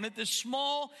next opponent, this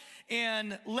small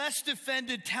and less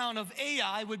defended town of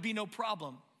Ai, would be no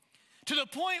problem. To the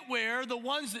point where the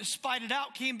ones that spied it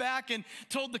out came back and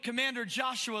told the commander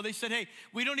Joshua, they said, hey,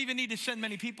 we don't even need to send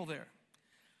many people there.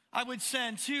 I would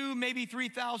send 2,000, maybe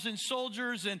 3,000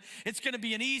 soldiers, and it's going to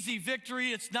be an easy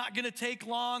victory. It's not going to take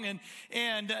long.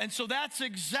 And so that's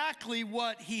exactly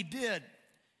what he did.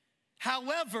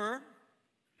 However,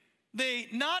 they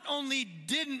not only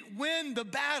didn't win the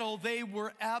battle, they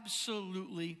were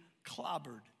absolutely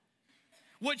clobbered.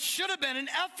 What should have been an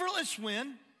effortless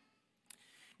win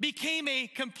became a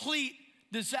complete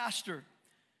disaster,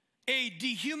 a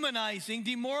dehumanizing,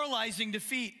 demoralizing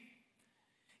defeat.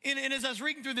 And as I was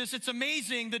reading through this, it's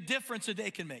amazing the difference a day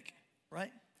can make,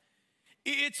 right?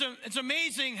 It's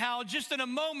amazing how just in a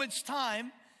moment's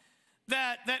time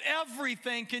that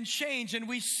everything can change, and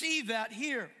we see that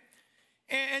here.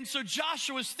 And so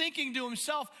Joshua's thinking to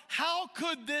himself, how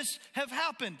could this have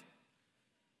happened?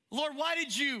 Lord, why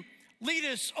did you lead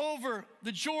us over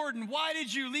the Jordan? Why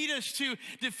did you lead us to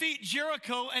defeat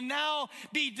Jericho and now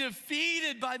be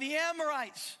defeated by the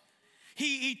Amorites?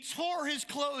 He tore his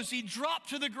clothes. He dropped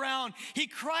to the ground. He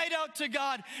cried out to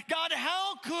God, God,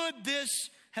 how could this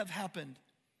have happened?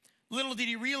 Little did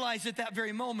he realize at that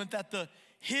very moment that the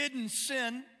hidden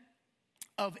sin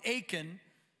of Achan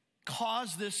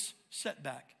caused this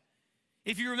setback.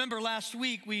 If you remember last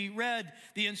week, we read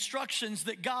the instructions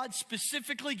that God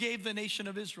specifically gave the nation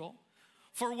of Israel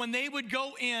for when they would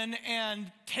go in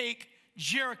and take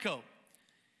Jericho.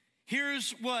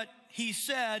 Here's what he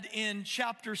said in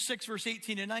chapter 6, verse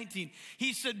 18 and 19.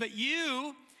 He said, but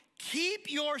you keep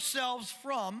yourselves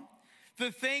from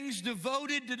the things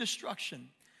devoted to destruction,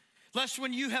 lest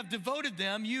when you have devoted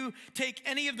them, you take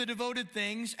any of the devoted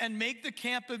things and make the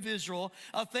camp of Israel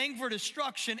a thing for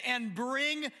destruction and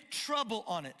bring trouble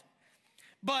on it.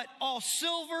 But all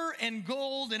silver and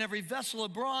gold and every vessel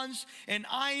of bronze and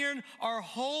iron are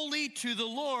holy to the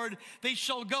Lord. They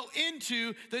shall go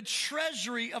into the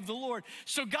treasury of the Lord.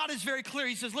 So God is very clear.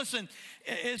 He says, listen,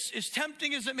 as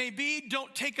tempting as it may be,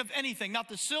 don't take of anything. Not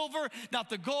the silver,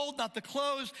 not the gold, not the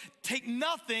clothes. Take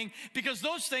nothing, because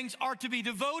those things are to be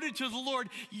devoted to the Lord.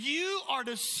 You are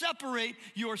to separate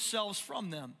yourselves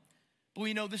from them. But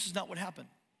we know this is not what happened.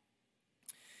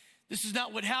 This is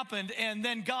not what happened. And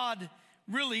then God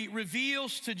really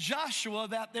reveals to Joshua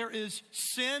that there is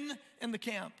sin in the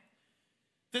camp,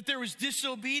 that there was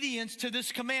disobedience to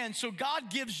this command. So God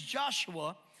gives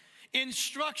Joshua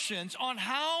instructions on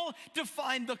how to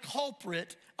find the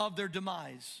culprit of their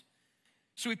demise.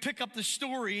 So we pick up the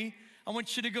story. I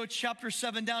want you to go chapter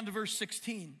 7 down to verse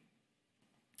 16.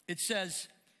 It says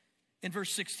in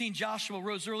verse 16, Joshua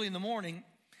rose early in the morning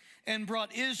and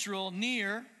brought Israel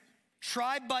near,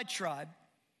 tribe by tribe,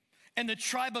 and the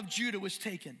tribe of Judah was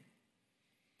taken.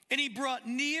 And he brought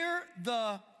near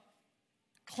the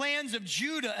clans of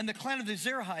Judah, and the clan of the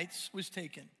Zerahites was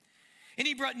taken. And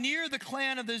he brought near the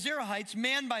clan of the Zerahites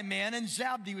man by man, and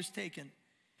Zabdi was taken.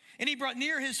 And he brought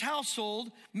near his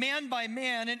household man by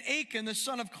man, and Achan, the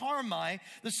son of Carmi,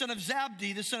 the son of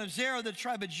Zabdi, the son of Zerah, the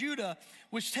tribe of Judah,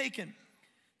 was taken.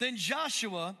 Then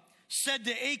Joshua said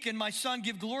to Achan, my son,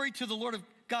 give glory to the Lord of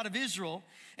God of Israel,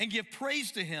 and give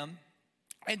praise to him.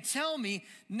 And tell me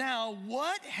now,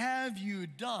 what have you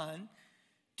done?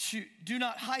 Do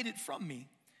not hide it from me.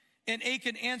 And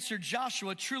Achan answered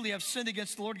Joshua, truly I've sinned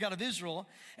against the Lord God of Israel.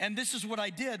 And this is what I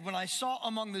did when I saw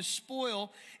among the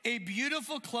spoil a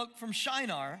beautiful cloak from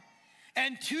Shinar.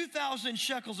 and 2,000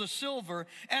 shekels of silver,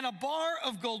 and a bar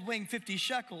of gold weighing 50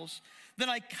 shekels. Then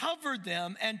I covered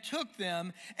them and took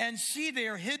them, and see, they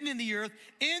are hidden in the earth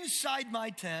inside my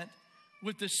tent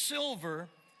with the silver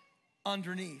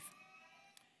underneath.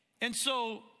 And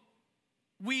so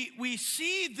we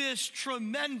see this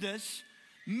tremendous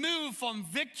move from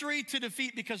victory to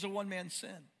defeat because of one man's sin.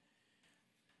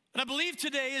 And I believe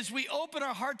today, as we open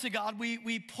our heart to God,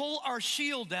 we pull our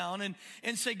shield down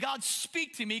and say, God,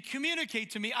 speak to me,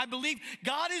 communicate to me. I believe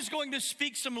God is going to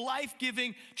speak some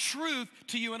life-giving truth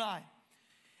to you and I.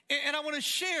 And I want to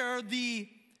share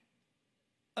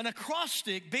an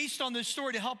acrostic based on this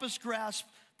story to help us grasp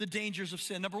the dangers of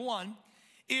sin. Number one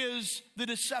is the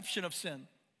deception of sin.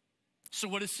 So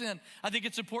what is sin? I think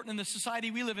it's important in the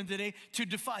society we live in today to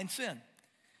define sin.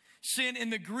 Sin in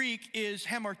the Greek is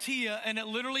hamartia, and it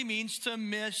literally means to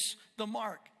miss the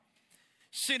mark.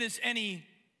 Sin is any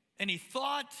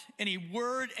thought, any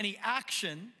word, any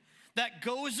action that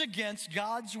goes against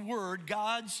God's word,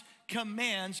 God's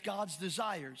commands, God's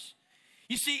desires.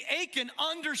 You see, Achan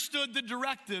understood the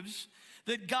directives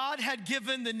that God had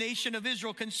given the nation of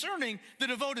Israel concerning the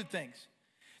devoted things,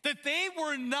 that they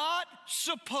were not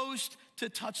supposed to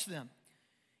touch them.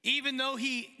 Even though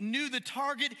he knew the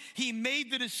target, he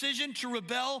made the decision to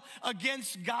rebel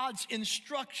against God's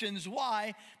instructions.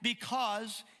 Why?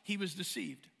 Because he was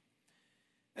deceived.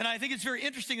 And I think it's very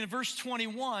interesting in verse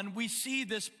 21, we see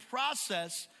this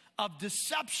process of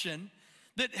deception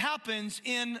that happens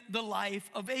in the life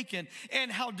of Achan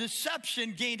and how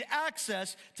deception gained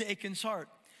access to Achan's heart.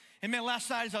 And man,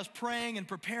 last night as I was praying and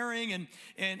preparing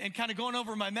and kind of going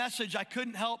over my message, I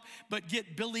couldn't help but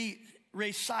get Billy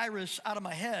Ray Cyrus out of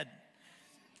my head.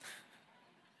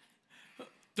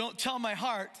 Don't tell my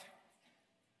heart,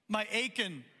 my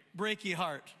Achan breaky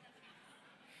heart.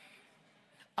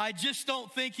 I just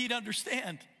don't think he'd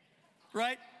understand,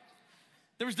 right?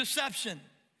 There was deception.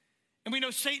 And we know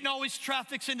Satan always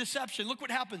traffics in deception. Look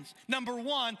what happens. Number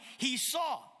one, he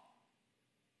saw.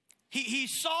 He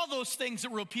saw those things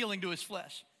that were appealing to his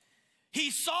flesh.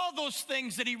 He saw those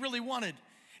things that he really wanted.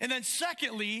 And then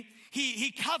secondly,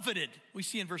 he coveted, we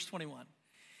see in verse 21.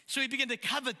 So he began to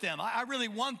covet them. I really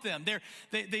want them.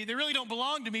 They really don't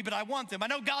belong to me, but I want them. I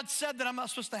know God said that I'm not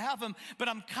supposed to have them, but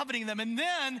I'm coveting them. And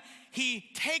then he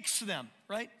takes them,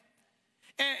 right?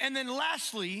 And then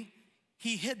lastly,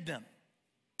 he hid them.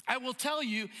 I will tell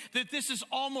you that this is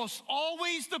almost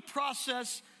always the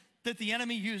process that the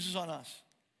enemy uses on us.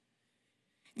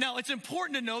 Now, it's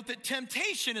important to note that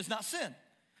temptation is not sin.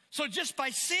 So just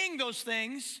by seeing those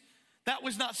things, that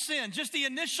was not sin. Just the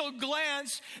initial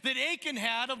glance that Achan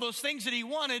had of those things that he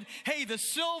wanted, hey, the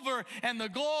silver and the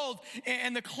gold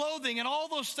and the clothing and all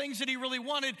those things that he really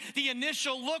wanted, the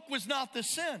initial look was not the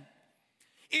sin.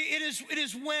 It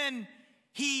is when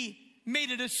he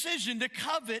made a decision to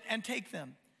covet and take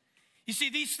them. You see,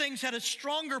 these things had a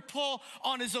stronger pull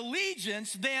on his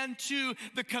allegiance than to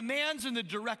the commands and the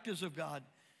directives of God.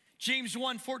 James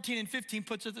 1, 14 and 15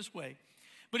 puts it this way.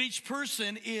 But each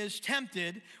person is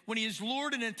tempted when he is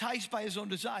lured and enticed by his own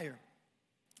desire.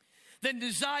 Then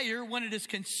desire, when it is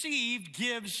conceived,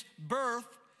 gives birth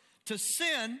to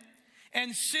sin.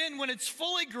 And sin, when it's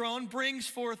fully grown, brings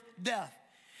forth death.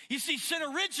 You see, sin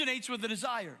originates with a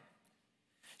desire.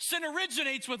 Sin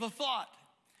originates with a thought.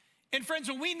 And friends,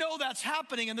 when we know that's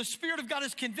happening and the Spirit of God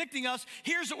is convicting us,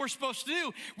 here's what we're supposed to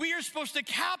do. We are supposed to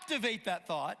captivate that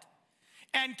thought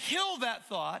and kill that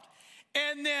thought,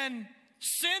 and then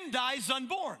sin dies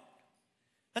unborn.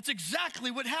 That's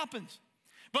exactly what happens.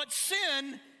 But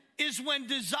sin is when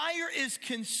desire is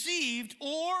conceived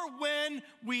or when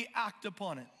we act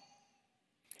upon it.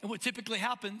 And what typically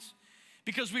happens,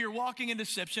 because we are walking in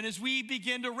deception, is we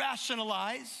begin to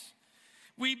rationalize,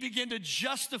 we begin to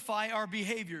justify our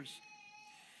behaviors.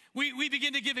 We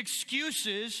begin to give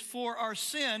excuses for our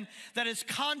sin that is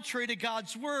contrary to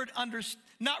God's word,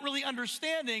 not really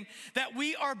understanding that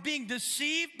we are being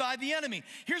deceived by the enemy.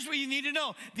 Here's what you need to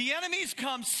know. The enemy's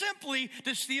come simply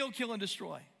to steal, kill, and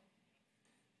destroy.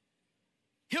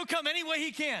 He'll come any way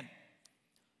he can.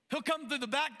 He'll come through the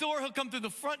back door. He'll come through the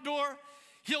front door.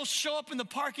 He'll show up in the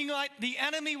parking lot. The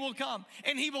enemy will come.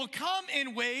 And he will come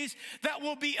in ways that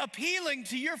will be appealing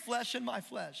to your flesh and my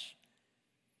flesh.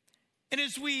 And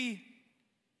as we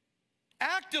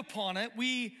act upon it,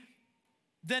 we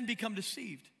then become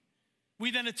deceived.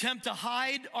 We then attempt to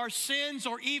hide our sins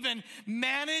or even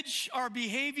manage our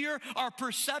behavior, our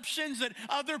perceptions that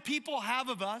other people have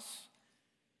of us,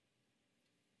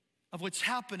 of what's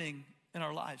happening in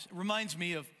our lives. It reminds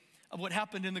me of what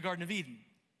happened in the Garden of Eden.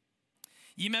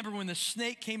 You remember when the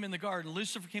snake came in the garden,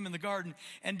 Lucifer came in the garden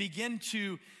and began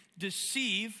to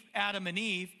deceive Adam and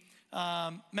Eve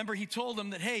remember he told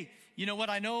them that, hey, you know what?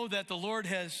 I know that the Lord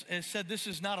has said this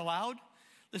is not allowed.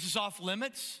 This is off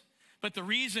limits. But the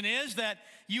reason is that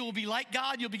you will be like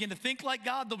God. You'll begin to think like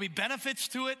God. There'll be benefits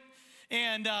to it.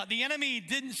 And the enemy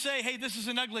didn't say, hey, this is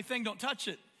an ugly thing. Don't touch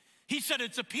it. He said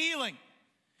it's appealing.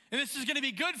 And this is going to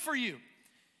be good for you.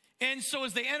 And so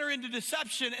as they enter into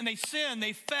deception and they sin,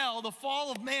 they fell, the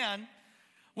fall of man,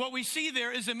 what we see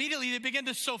there is immediately they begin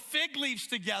to sew fig leaves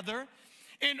together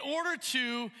in order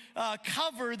to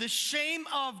cover the shame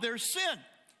of their sin.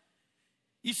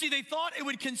 You see, they thought it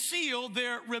would conceal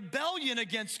their rebellion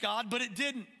against God, but it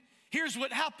didn't. Here's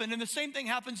what happened, and the same thing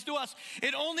happens to us.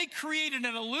 It only created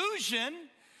an illusion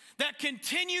that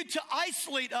continued to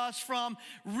isolate us from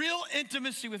real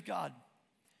intimacy with God.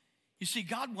 You see,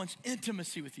 God wants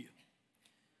intimacy with you.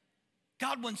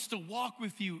 God wants to walk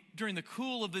with you during the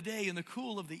cool of the day and the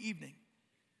cool of the evening.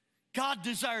 God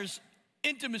desires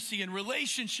intimacy and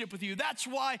relationship with you. That's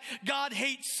why God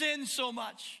hates sin so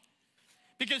much.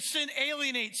 Because sin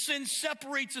alienates, sin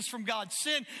separates us from God.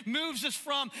 Sin moves us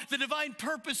from the divine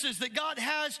purposes that God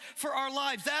has for our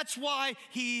lives. That's why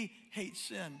he hates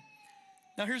sin.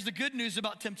 Now here's the good news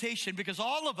about temptation, because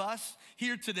all of us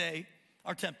here today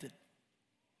are tempted.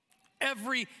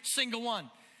 Every single one.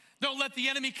 Don't let the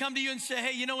enemy come to you and say,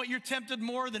 hey, you know what, you're tempted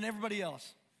more than everybody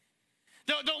else.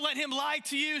 Don't let him lie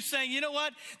to you saying, you know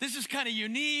what, this is kind of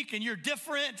unique and you're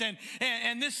different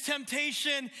and this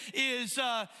temptation is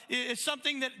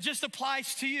something that just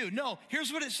applies to you. No,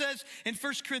 here's what it says in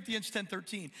 1 Corinthians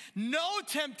 10:13. No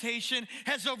temptation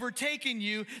has overtaken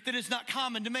you that is not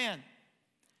common to man.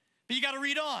 But you got to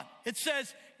read on. It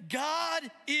says, God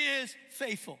is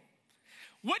faithful.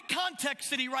 What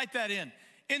context did he write that in?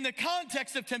 In the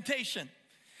context of temptation.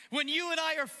 When you and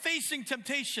I are facing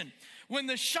temptation, when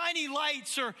the shiny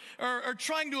lights are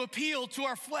trying to appeal to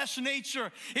our flesh nature,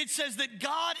 it says that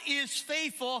God is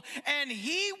faithful and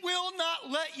he will not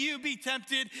let you be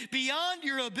tempted beyond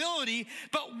your ability,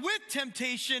 but with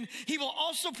temptation, he will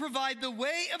also provide the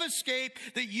way of escape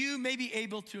that you may be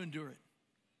able to endure it.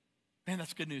 Man,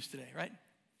 that's good news today, right?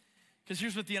 Because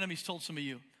here's what the enemy's told some of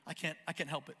you. I can't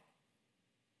help it.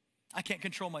 I can't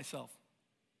control myself.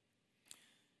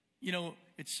 You know,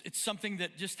 it's something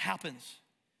that just happens.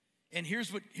 And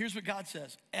here's what God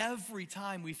says. Every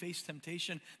time we face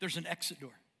temptation, there's an exit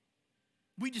door.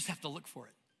 We just have to look for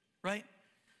it, right?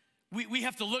 We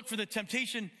have to look for the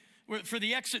temptation, for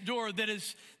the exit door that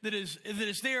is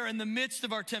there in the midst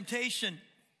of our temptation.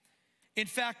 In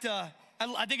fact,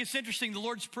 I think it's interesting, the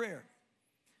Lord's Prayer.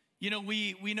 You know,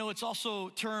 we know it's also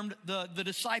termed the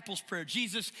disciples' prayer.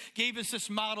 Jesus gave us this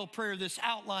model prayer, this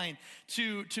outline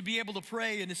to be able to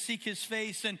pray and to seek his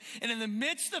face. And in the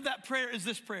midst of that prayer is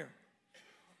this prayer,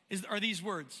 are these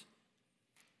words.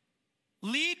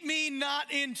 Lead me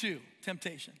not into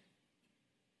temptation.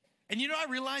 And you know, I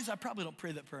realize I probably don't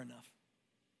pray that prayer enough.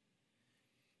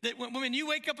 That when you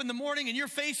wake up in the morning and you're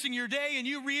facing your day and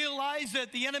you realize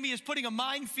that the enemy is putting a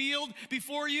minefield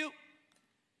before you,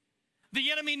 the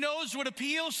enemy knows what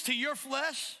appeals to your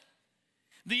flesh.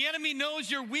 The enemy knows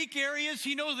your weak areas.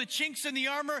 He knows the chinks in the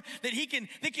armor that he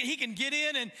can get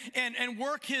in and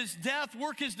work his death,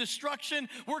 work his destruction,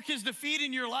 work his defeat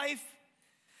in your life.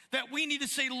 That we need to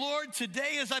say, Lord,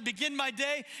 today as I begin my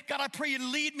day, God, I pray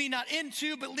you lead me not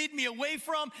into, but lead me away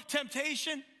from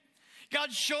temptation.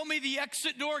 God, show me the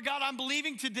exit door. God, I'm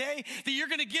believing today that you're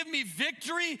going to give me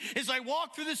victory as I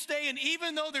walk through this day. And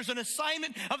even though there's an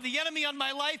assignment of the enemy on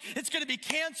my life, it's going to be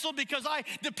canceled because I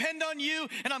depend on you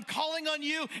and I'm calling on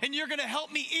you and you're going to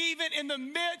help me even in the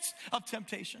midst of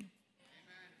temptation. Amen.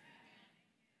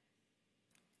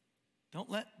 Don't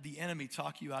let the enemy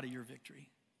talk you out of your victory.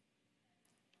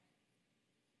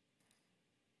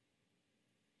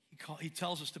 He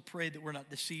tells us to pray that we're not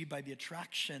deceived by the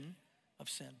attraction of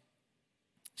sin.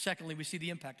 Secondly, we see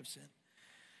the impact of sin.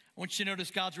 I want you to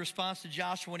notice God's response to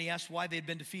Joshua when he asked why they had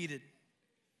been defeated.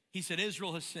 He said,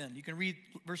 Israel has sinned. You can read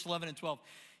verse 11 and 12.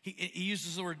 He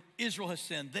uses the word, Israel has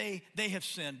sinned. They have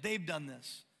sinned. They've done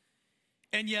this.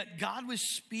 And yet God was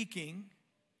speaking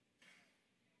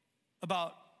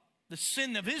about the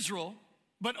sin of Israel,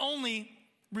 but only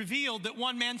revealed that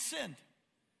one man sinned.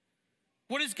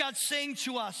 What is God saying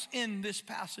to us in this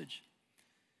passage?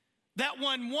 That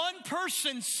when one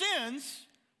person sins,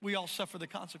 we all suffer the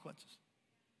consequences.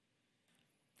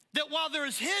 That while there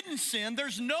is hidden sin,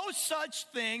 there's no such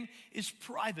thing as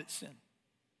private sin.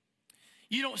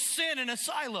 You don't sin in a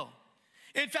silo.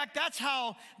 In fact, that's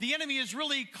how the enemy has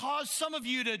really caused some of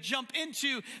you to jump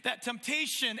into that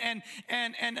temptation and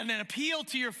an appeal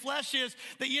to your flesh is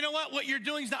that, you know what you're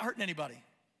doing is not hurting anybody.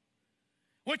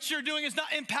 What you're doing is not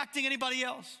impacting anybody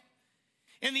else.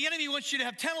 And the enemy wants you to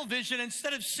have tunnel vision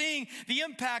instead of seeing the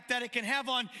impact that it can have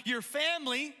on your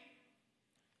family,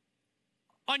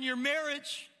 on your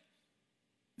marriage,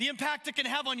 the impact it can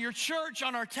have on your church,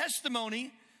 on our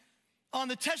testimony, on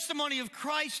the testimony of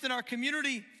Christ in our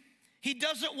community. He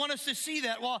doesn't want us to see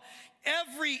that. Well,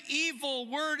 every evil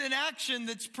word and action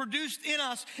that's produced in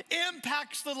us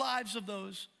impacts the lives of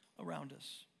those around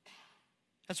us.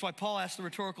 That's why Paul asked the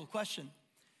rhetorical question.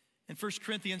 In 1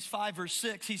 Corinthians 5, verse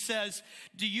 6, he says,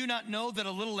 do you not know that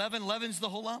a little leaven leavens the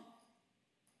whole lump?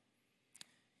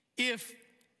 If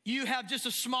you have just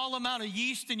a small amount of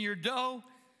yeast in your dough,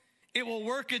 it will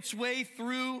work its way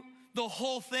through the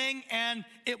whole thing and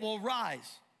it will rise.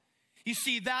 You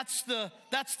see, that's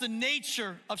the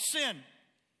nature of sin.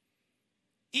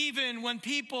 Even when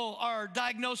people are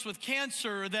diagnosed with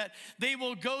cancer, that they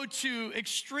will go to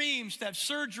extremes to have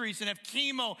surgeries and have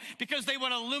chemo because they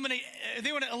want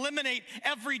to eliminate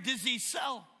every disease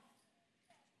cell.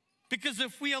 Because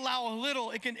if we allow a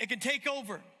little, it can take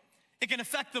over. It can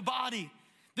affect the body.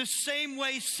 The same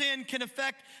way sin can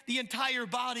affect the entire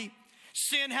body.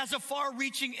 Sin has a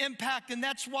far-reaching impact, and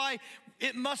that's why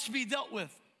it must be dealt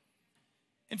with.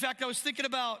 In fact, I was thinking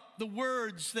about the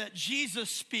words that Jesus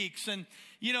speaks, and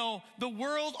you know, the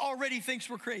world already thinks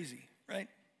we're crazy, right?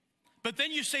 But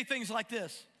then you say things like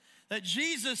this, that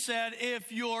Jesus said,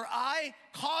 if your eye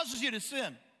causes you to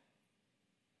sin,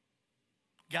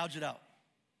 gouge it out,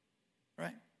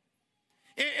 right?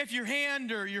 If your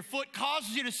hand or your foot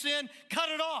causes you to sin, cut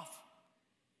it off.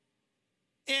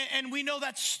 And we know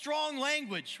that's strong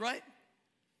language, right?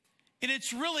 And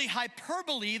it's really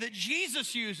hyperbole that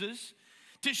Jesus uses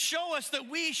to show us that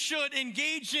we should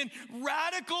engage in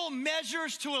radical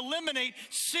measures to eliminate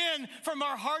sin from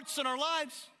our hearts and our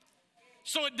lives.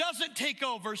 So it doesn't take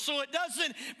over, so it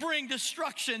doesn't bring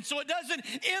destruction, so it doesn't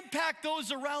impact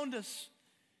those around us.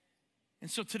 And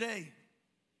so today,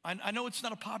 I know it's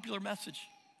not a popular message,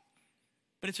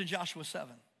 but it's in Joshua 7.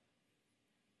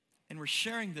 And we're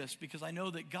sharing this because I know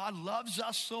that God loves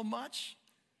us so much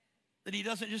that he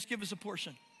doesn't just give us a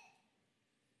portion,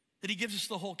 that he gives us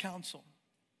the whole counsel.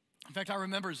 In fact, I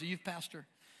remember as a youth pastor,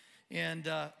 and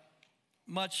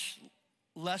much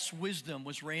less wisdom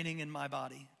was reigning in my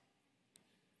body.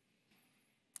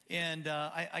 And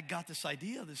I got this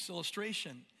idea, this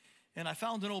illustration, and I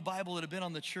found an old Bible that had been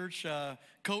on the church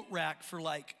coat rack for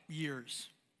like years.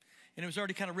 And it was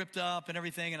already kind of ripped up and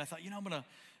everything, and I thought, you know,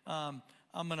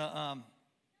 I'm gonna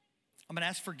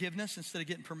ask forgiveness instead of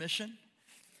getting permission.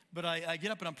 But I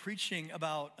get up and I'm preaching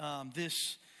about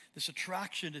this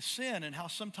attraction to sin and how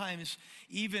sometimes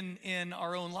even in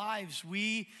our own lives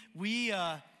we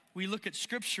look at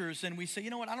scriptures and we say, you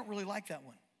know what, I don't really like that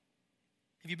one.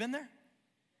 Have you been there?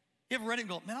 You ever read it and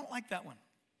go, man, I don't like that one.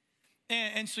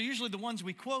 And so usually the ones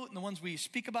we quote and the ones we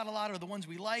speak about a lot are the ones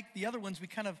we like. The other ones we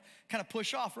kind of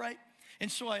push off, right? And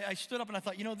so I stood up and I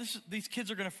thought, you know, these kids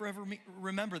are going to forever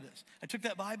remember this. I took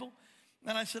that Bible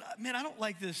and I said, man, I don't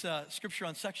like this scripture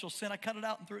on sexual sin. I cut it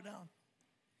out and threw it down.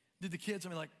 Did the kids, I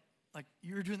mean, like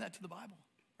you're doing that to the Bible,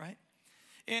 right?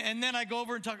 And then I go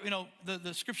over and talk, you know,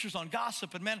 the scriptures on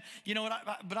gossip, and man, you know what,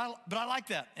 but I like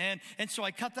that. And so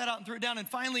I cut that out and threw it down. And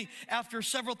finally, after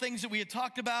several things that we had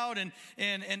talked about and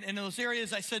in those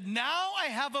areas, I said, now I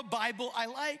have a Bible I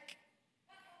like.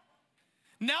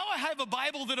 Now I have a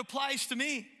Bible that applies to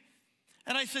me.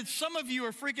 And I said, some of you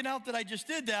are freaking out that I just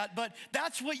did that, but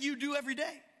that's what you do every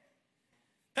day.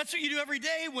 That's what you do every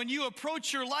day when you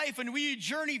approach your life and when you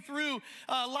journey through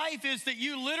life, is that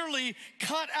you literally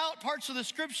cut out parts of the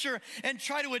scripture and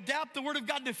try to adapt the word of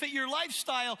God to fit your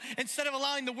lifestyle instead of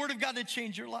allowing the word of God to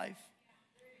change your life.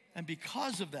 And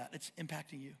because of that, it's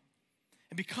impacting you.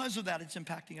 And because of that, it's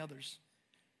impacting others.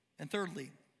 And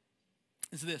thirdly,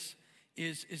 is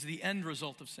the end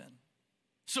result of sin.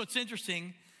 So it's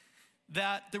interesting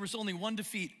that there was only one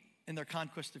defeat in their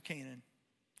conquest of Canaan,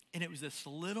 and it was this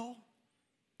little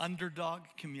underdog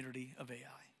community of Ai.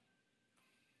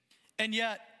 And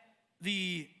yet,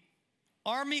 the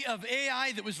army of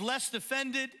Ai that was less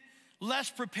defended,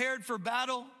 less prepared for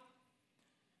battle,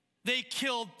 they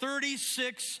killed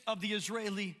 36 of the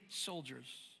Israeli soldiers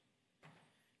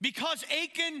because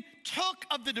Achan took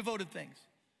of the devoted things,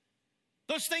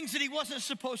 those things that he wasn't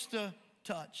supposed to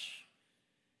touch.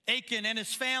 Achan and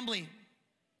his family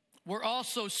were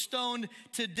also stoned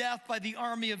to death by the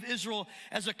army of Israel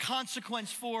as a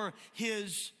consequence for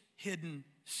his hidden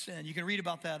sin. You can read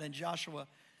about that in Joshua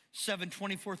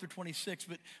 7:24 through 26,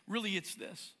 but really it's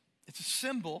this. It's a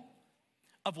symbol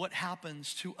of what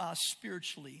happens to us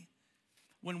spiritually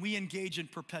when we engage in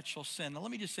perpetual sin. Now let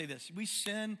me just say this. We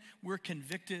sin, we're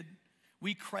convicted,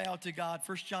 we cry out to God.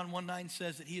 1 John 1:9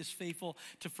 says that he is faithful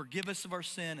to forgive us of our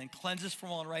sin and cleanse us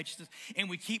from all unrighteousness. And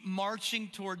we keep marching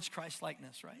towards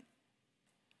Christ-likeness, right?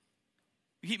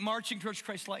 We keep marching towards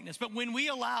Christ-likeness. But when we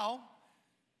allow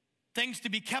things to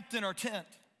be kept in our tent,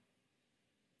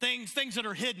 things that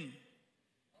are hidden,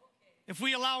 if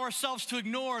we allow ourselves to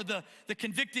ignore the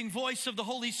convicting voice of the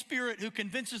Holy Spirit who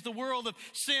convinces the world of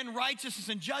sin, righteousness,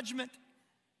 and judgment,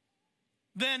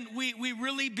 then we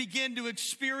really begin to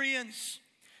experience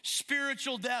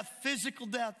spiritual death, physical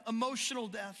death, emotional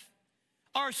death.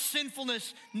 Our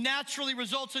sinfulness naturally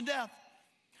results in death.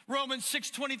 Romans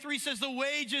 6:23 says the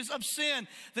wages of sin,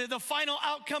 the final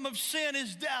outcome of sin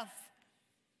is death.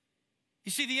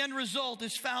 You see, the end result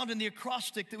is found in the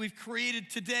acrostic that we've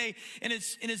created today, and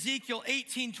it's in Ezekiel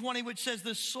 18:20, which says,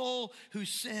 the soul who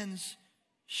sins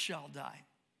shall die.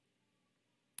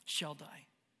 Shall die.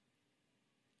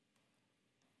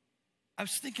 I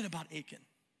was thinking about Achan,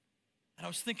 and I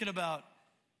was thinking about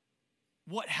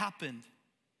what happened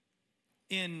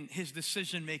in his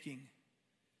decision-making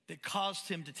that caused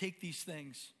him to take these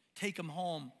things, take them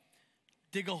home,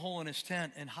 dig a hole in his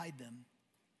tent, and hide them.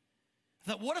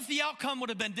 That what if the outcome would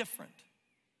have been different?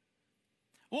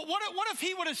 What if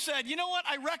he would have said, you know what,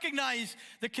 I recognize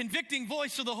the convicting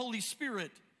voice of the Holy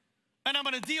Spirit, and I'm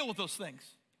going to deal with those things.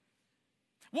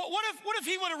 What if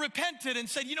he would have repented and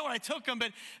said, you know what, I took him,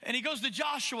 and he goes to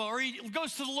Joshua, or he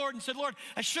goes to the Lord and said, Lord,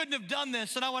 I shouldn't have done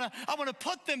this, and I want to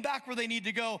put them back where they need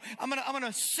to go. I'm going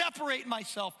to separate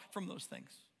myself from those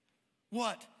things.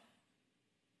 What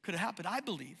could have happened? I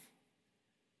believe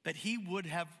that he would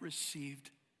have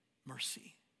received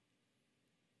mercy.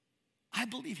 I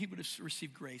believe he would have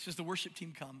received grace. As the worship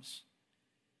team comes,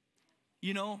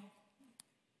 you know,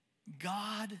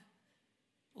 God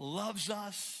loves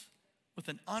us with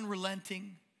an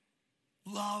unrelenting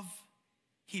love.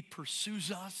 He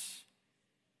pursues us.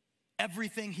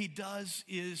 Everything he does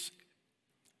is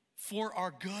for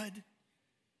our good,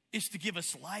 is to give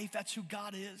us life. That's who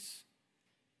God is.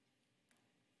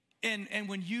 And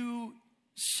when you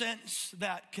sense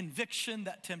that conviction,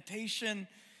 that temptation,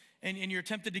 and you're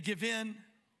tempted to give in,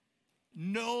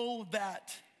 know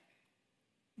that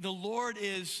the Lord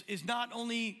is not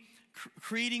only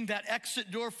creating that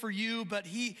exit door for you, but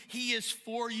he is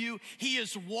for you. He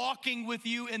is walking with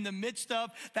you in the midst of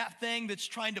that thing that's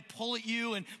trying to pull at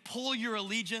you and pull your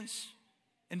allegiance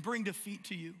and bring defeat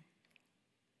to you.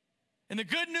 And the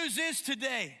good news is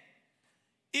today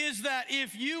is that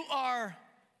if you are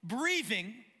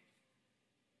breathing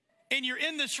and you're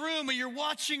in this room or you're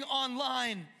watching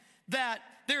online, that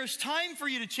there's time for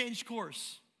you to change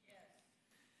course.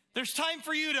 There's time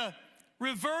for you to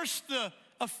reverse the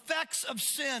effects of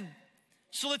sin.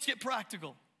 So let's get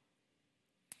practical.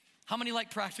 How many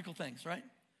like practical things, right?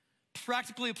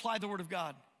 Practically apply the Word of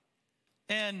God.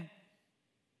 And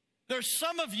there's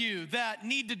some of you that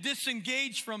need to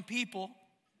disengage from people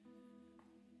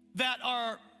that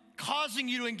are causing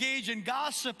you to engage in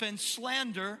gossip and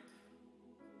slander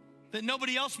that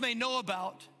nobody else may know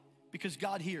about, because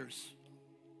God hears.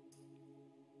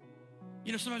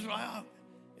 You know, sometimes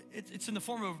it's in the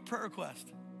form of a prayer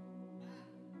request.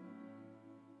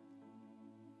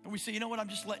 And we say, you know what, I'm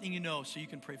just letting you know so you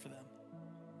can pray for them.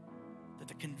 That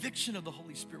the conviction of the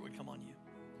Holy Spirit would come on you.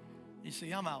 And you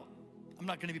say, I'm out. I'm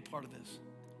not going to be part of this.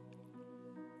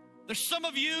 There's some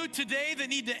of you today that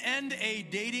need to end a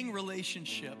dating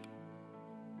relationship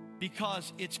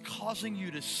because it's causing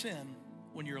you to sin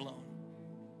when you're alone.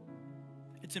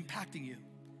 It's impacting you.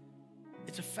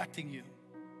 It's affecting you.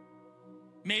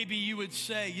 Maybe you would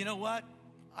say, you know what?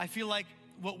 I feel like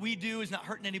what we do is not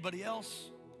hurting anybody else.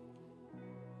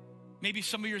 Maybe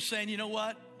some of you are saying, you know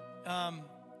what?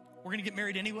 We're going to get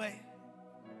married anyway.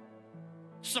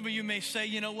 Some of you may say,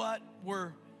 you know what?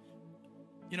 We're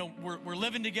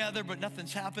living together, but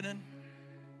nothing's happening.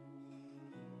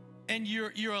 And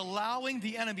you're allowing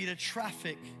the enemy to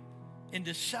traffic in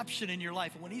deception in your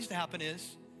life. And what needs to happen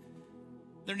is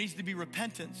there needs to be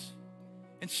repentance.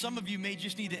 And some of you may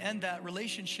just need to end that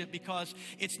relationship because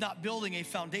it's not building a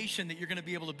foundation that you're going to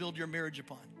be able to build your marriage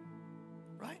upon.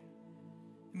 Right?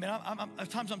 I mean, at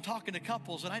times I'm talking to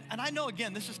couples, and I know,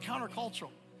 again, this is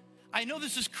countercultural. I know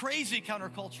this is crazy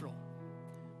countercultural.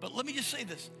 But let me just say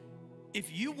this.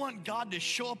 If you want God to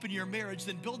show up in your marriage,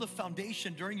 then build a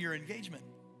foundation during your engagement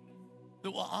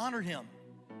that will honor him,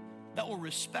 that will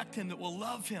respect him, that will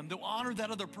love him, that will honor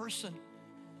that other person,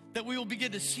 that we will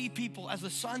begin to see people as the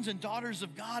sons and daughters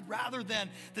of God rather than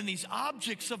these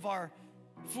objects of our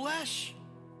flesh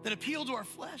that appeal to our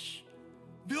flesh.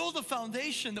 Build a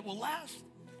foundation that will last,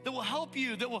 that will help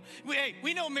you,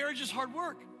 we know marriage is hard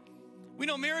work. We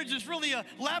know marriage is really a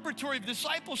laboratory of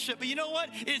discipleship, but you know what?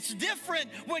 It's different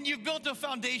when you've built a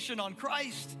foundation on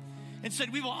Christ and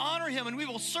said, we will honor him and we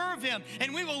will serve him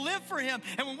and we will live for him.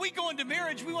 And when we go into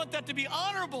marriage, we want that to be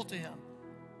honorable to him.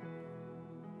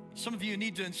 Some of you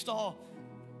need to install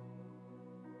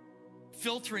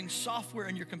filtering software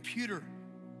in your computer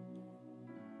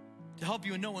to help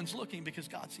you when no one's looking, because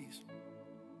God sees.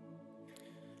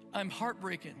 I'm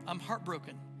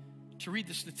heartbroken to read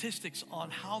the statistics on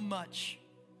how much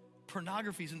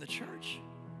pornography is in the church.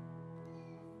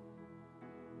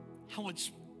 How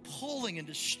it's pulling and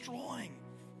destroying,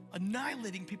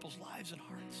 annihilating people's lives and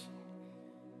hearts.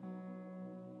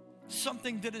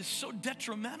 Something that is so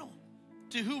detrimental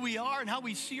to who we are and how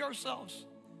we see ourselves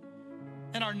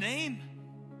and our name,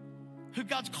 who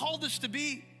God's called us to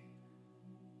be.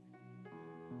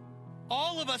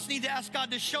 All of us need to ask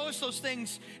God to show us those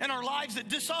things in our lives that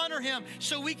dishonor him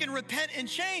so we can repent and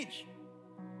change.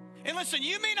 And listen,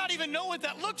 you may not even know what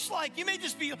that looks like. You may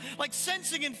just be like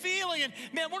sensing and feeling. And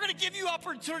man, we're going to give you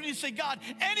opportunity to say, God,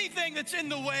 anything that's in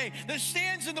the way, that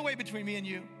stands in the way between me and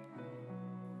you,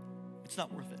 it's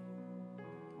not worth it.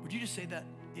 Would you just say that?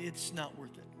 It's not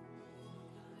worth it.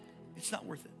 It's not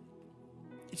worth it.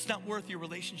 It's not worth your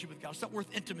relationship with God. It's not worth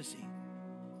intimacy.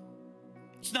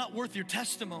 It's not worth your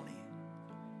testimony.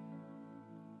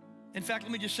 In fact,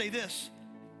 let me just say this.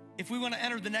 If we want to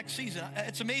enter the next season,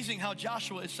 it's amazing how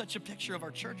Joshua is such a picture of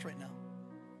our church right now.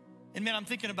 And man, I'm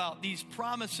thinking about these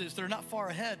promises that are not far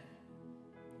ahead,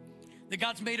 that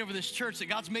God's made over this church, that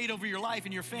God's made over your life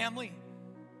and your family,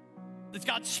 that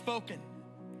God's spoken.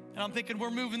 And I'm thinking we're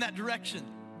moving that direction.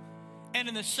 And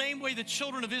in the same way the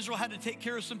children of Israel had to take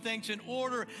care of some things in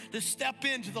order to step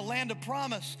into the land of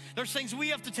promise, there's things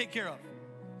we have to take care of.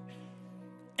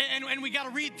 And we got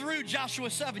to read through Joshua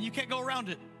 7. You can't go around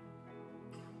it.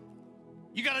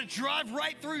 You got to drive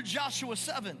right through Joshua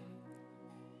 7.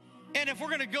 And if we're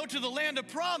going to go to the land of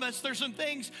promise, there's some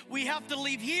things we have to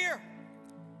leave here.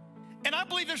 And I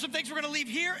believe there's some things we're going to leave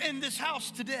here in this house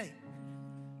today.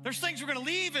 There's things we're going to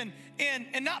leave and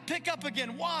not pick up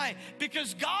again. Why?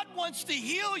 Because God wants to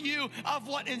heal you of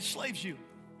what enslaves you.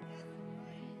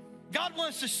 God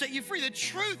wants to set you free. The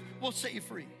truth will set you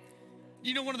free.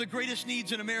 You know, one of the greatest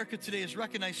needs in America today is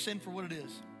recognize sin for what it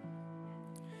is.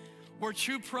 We're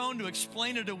too prone to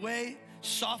explain it away,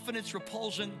 soften its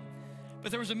repulsion.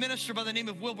 But there was a minister by the name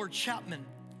of Wilbur Chapman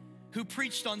who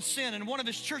preached on sin. And one of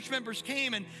his church members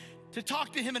came and to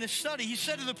talk to him in his study. He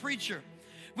said to the preacher,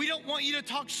 "We don't want you to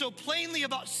talk so plainly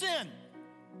about sin.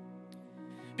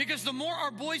 Because the more our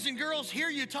boys and girls hear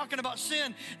you talking about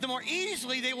sin, the more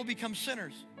easily they will become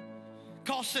sinners.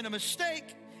 Call sin a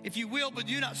mistake, if you will, but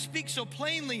do not speak so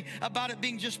plainly about it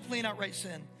being just plain outright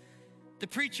sin." The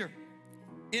preacher,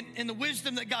 in the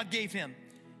wisdom that God gave him,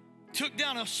 took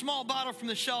down a small bottle from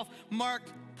the shelf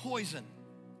marked poison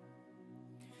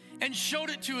and showed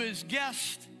it to his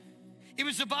guest. It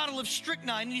was a bottle of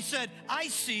strychnine, and he said, "I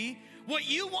see what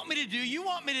you want me to do. You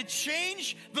want me to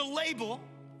change the label.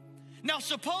 Now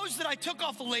suppose that I took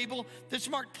off the label that's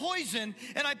marked poison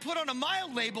and I put on a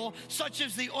mild label such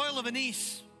as the oil of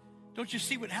anise. Don't you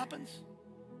see what happens?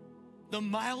 The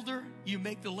milder you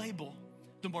make the label,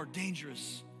 the more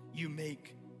dangerous you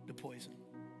make the poison."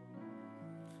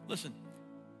 Listen,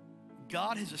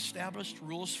 God has established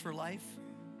rules for life,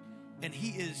 and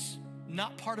he is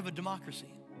not part of a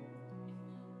democracy.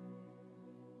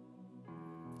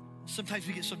 Sometimes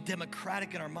we get so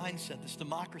democratic in our mindset, this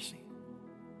democracy.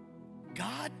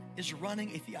 God is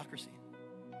running a theocracy.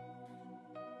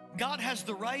 God has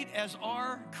the right as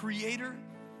our creator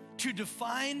to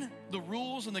define the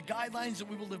rules and the guidelines that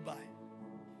we will live by.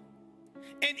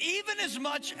 And even as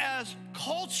much as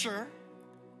culture,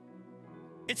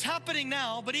 it's happening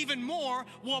now, but even more,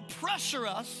 will pressure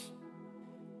us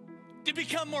to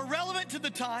become more relevant to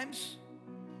the times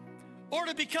or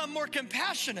to become more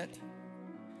compassionate,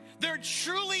 there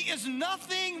truly is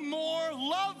nothing more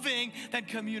loving than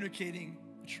communicating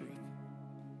the truth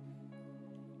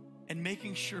and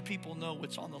making sure people know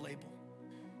what's on the label.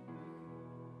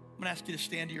 I'm gonna ask you to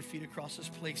stand to your feet across this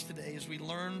place today as we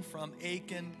learn from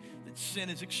Achan that sin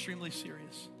is extremely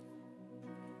serious.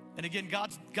 And again,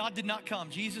 God did not come,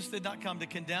 Jesus did not come to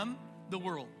condemn the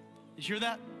world. Did you hear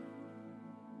that?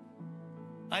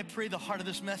 I pray the heart of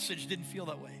this message didn't feel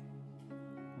that way.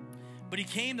 But he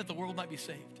came that the world might be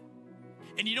saved.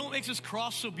 And you know what makes this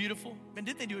cross so beautiful? Man,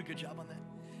 didn't they do a good job on that?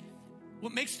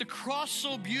 What makes the cross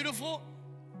so beautiful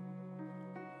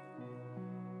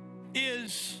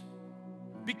is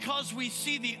because we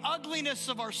see the ugliness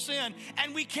of our sin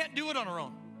and we can't do it on our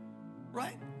own,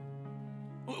 right?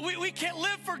 We can't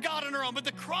live for God on our own, but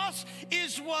the cross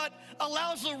is what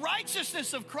allows the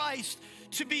righteousness of Christ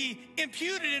to be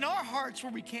imputed in our hearts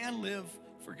where we can live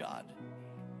for God.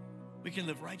 We can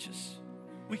live righteous.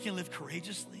 We can live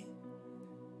courageously.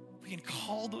 We can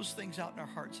call those things out in our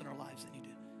hearts and our lives that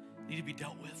need to be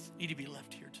dealt with, need to be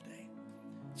left here today.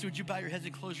 So would you bow your heads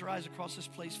and close your eyes across this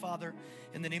place, Father,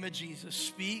 in the name of Jesus,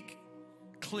 speak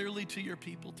clearly to your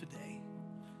people today.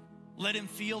 Let him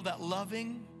feel that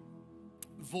loving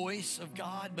voice of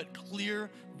God, but clear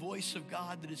voice of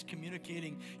God that is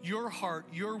communicating your heart,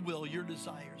 your will, your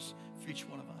desires for each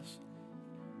one of us.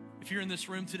 If you're in this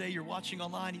room today, you're watching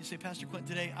online, you say, Pastor Quentin,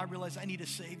 today I realize I need a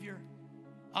Savior.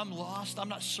 I'm lost, I'm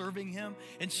not serving him.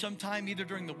 And sometime either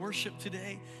during the worship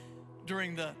today,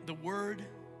 during the word,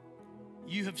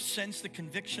 you have sensed the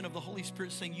conviction of the Holy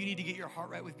Spirit saying you need to get your heart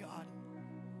right with God.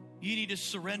 You need to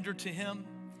surrender to him.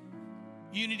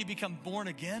 You need to become born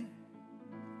again.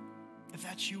 If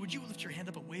that's you, would you lift your hand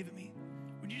up and wave at me?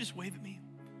 Would you just wave at me?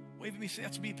 Wave at me, say,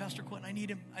 that's me, Pastor Quentin. I need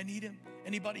him. I need him.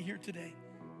 Anybody here today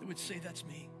that would say, that's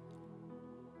me?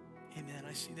 Amen.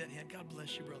 I see that hand. God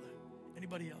bless you, brother.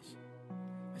 Anybody else?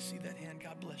 I see that hand.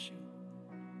 God bless you.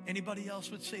 Anybody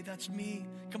else would say, that's me?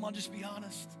 Come on, just be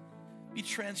honest. Be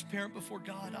transparent before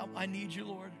God. I need you,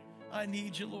 Lord. I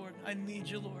need you, Lord. I need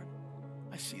you, Lord.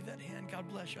 I see that hand. God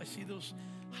bless you. I see those.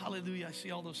 Hallelujah. I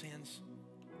see all those hands.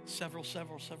 Several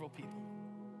people.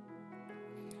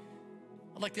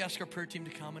 I'd like to ask our prayer team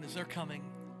to come, and as they're coming,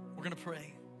 we're going to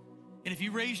pray. And if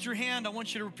you raised your hand, I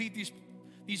want you to repeat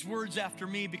these words after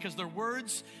me, because they're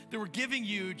words that we're giving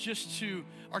you just to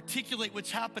articulate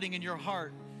what's happening in your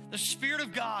heart. The Spirit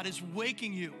of God is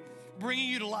waking you, bringing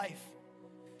you to life.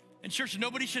 And church,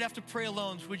 nobody should have to pray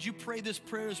alone. So would you pray this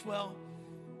prayer as well?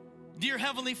 Dear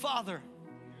Heavenly Father,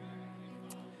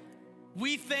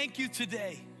 we thank you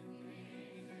today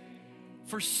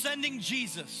for sending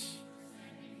Jesus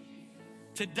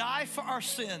to die for our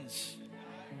sins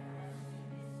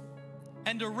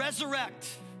and to resurrect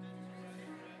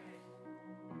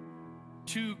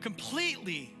to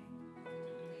completely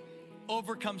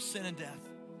overcome sin and death.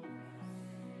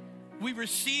 We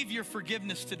receive your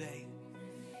forgiveness today.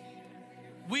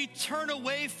 We turn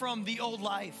away from the old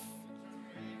life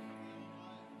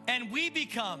and we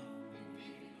become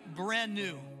brand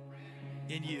new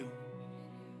in you.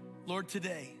 Lord,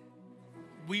 today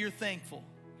we are thankful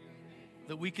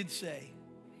that we can say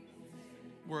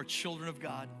we're children of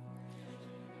God.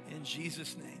 In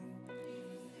Jesus' name,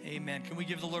 amen. Can we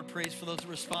give the Lord praise for those who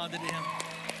responded to him?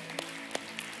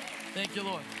 Thank you,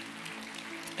 Lord.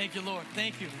 Thank you, Lord.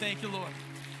 Thank you. Thank you, Lord.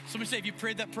 Somebody say, if you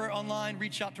prayed that prayer online,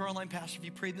 reach out to our online pastor. If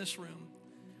you prayed in this room,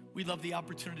 we'd love the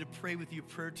opportunity to pray with you. A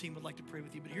prayer team would like to pray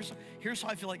with you. But here's how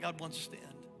I feel like God wants us to end.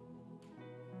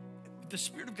 The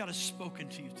Spirit of God has spoken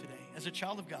to you today as a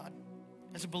child of God,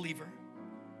 as a believer.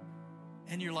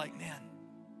 And you're like, man,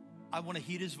 I want to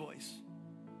heed his voice.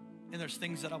 And there's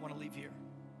things that I want to leave here.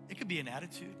 It could be an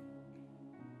attitude.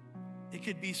 It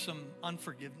could be some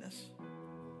unforgiveness.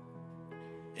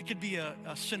 It could be a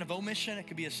sin of omission. It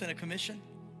could be a sin of commission.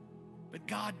 But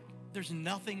God, there's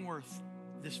nothing worth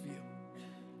this view,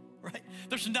 right?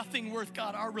 There's nothing worth,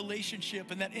 God, our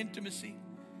relationship and that intimacy.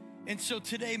 And so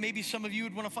today, maybe some of you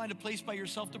would want to find a place by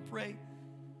yourself to pray.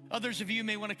 Others of you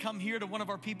may want to come here to one of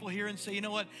our people here and say, you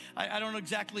know what, I don't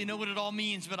exactly know what it all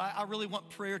means, but I really want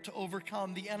prayer to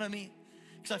overcome the enemy.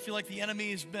 Because I feel like the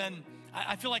enemy has been,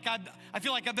 I feel like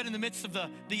I've been in the midst of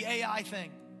the AI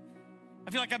thing. I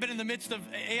feel like I've been in the midst of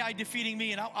AI defeating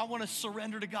me, and I want to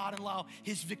surrender to God and allow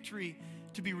his victory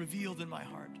to be revealed in my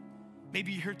heart.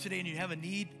 Maybe you're here today and you have a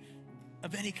need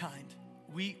of any kind.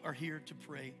 We are here to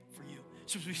pray for you.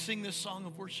 So as we sing this song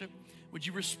of worship, would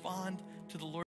you respond to the Lord?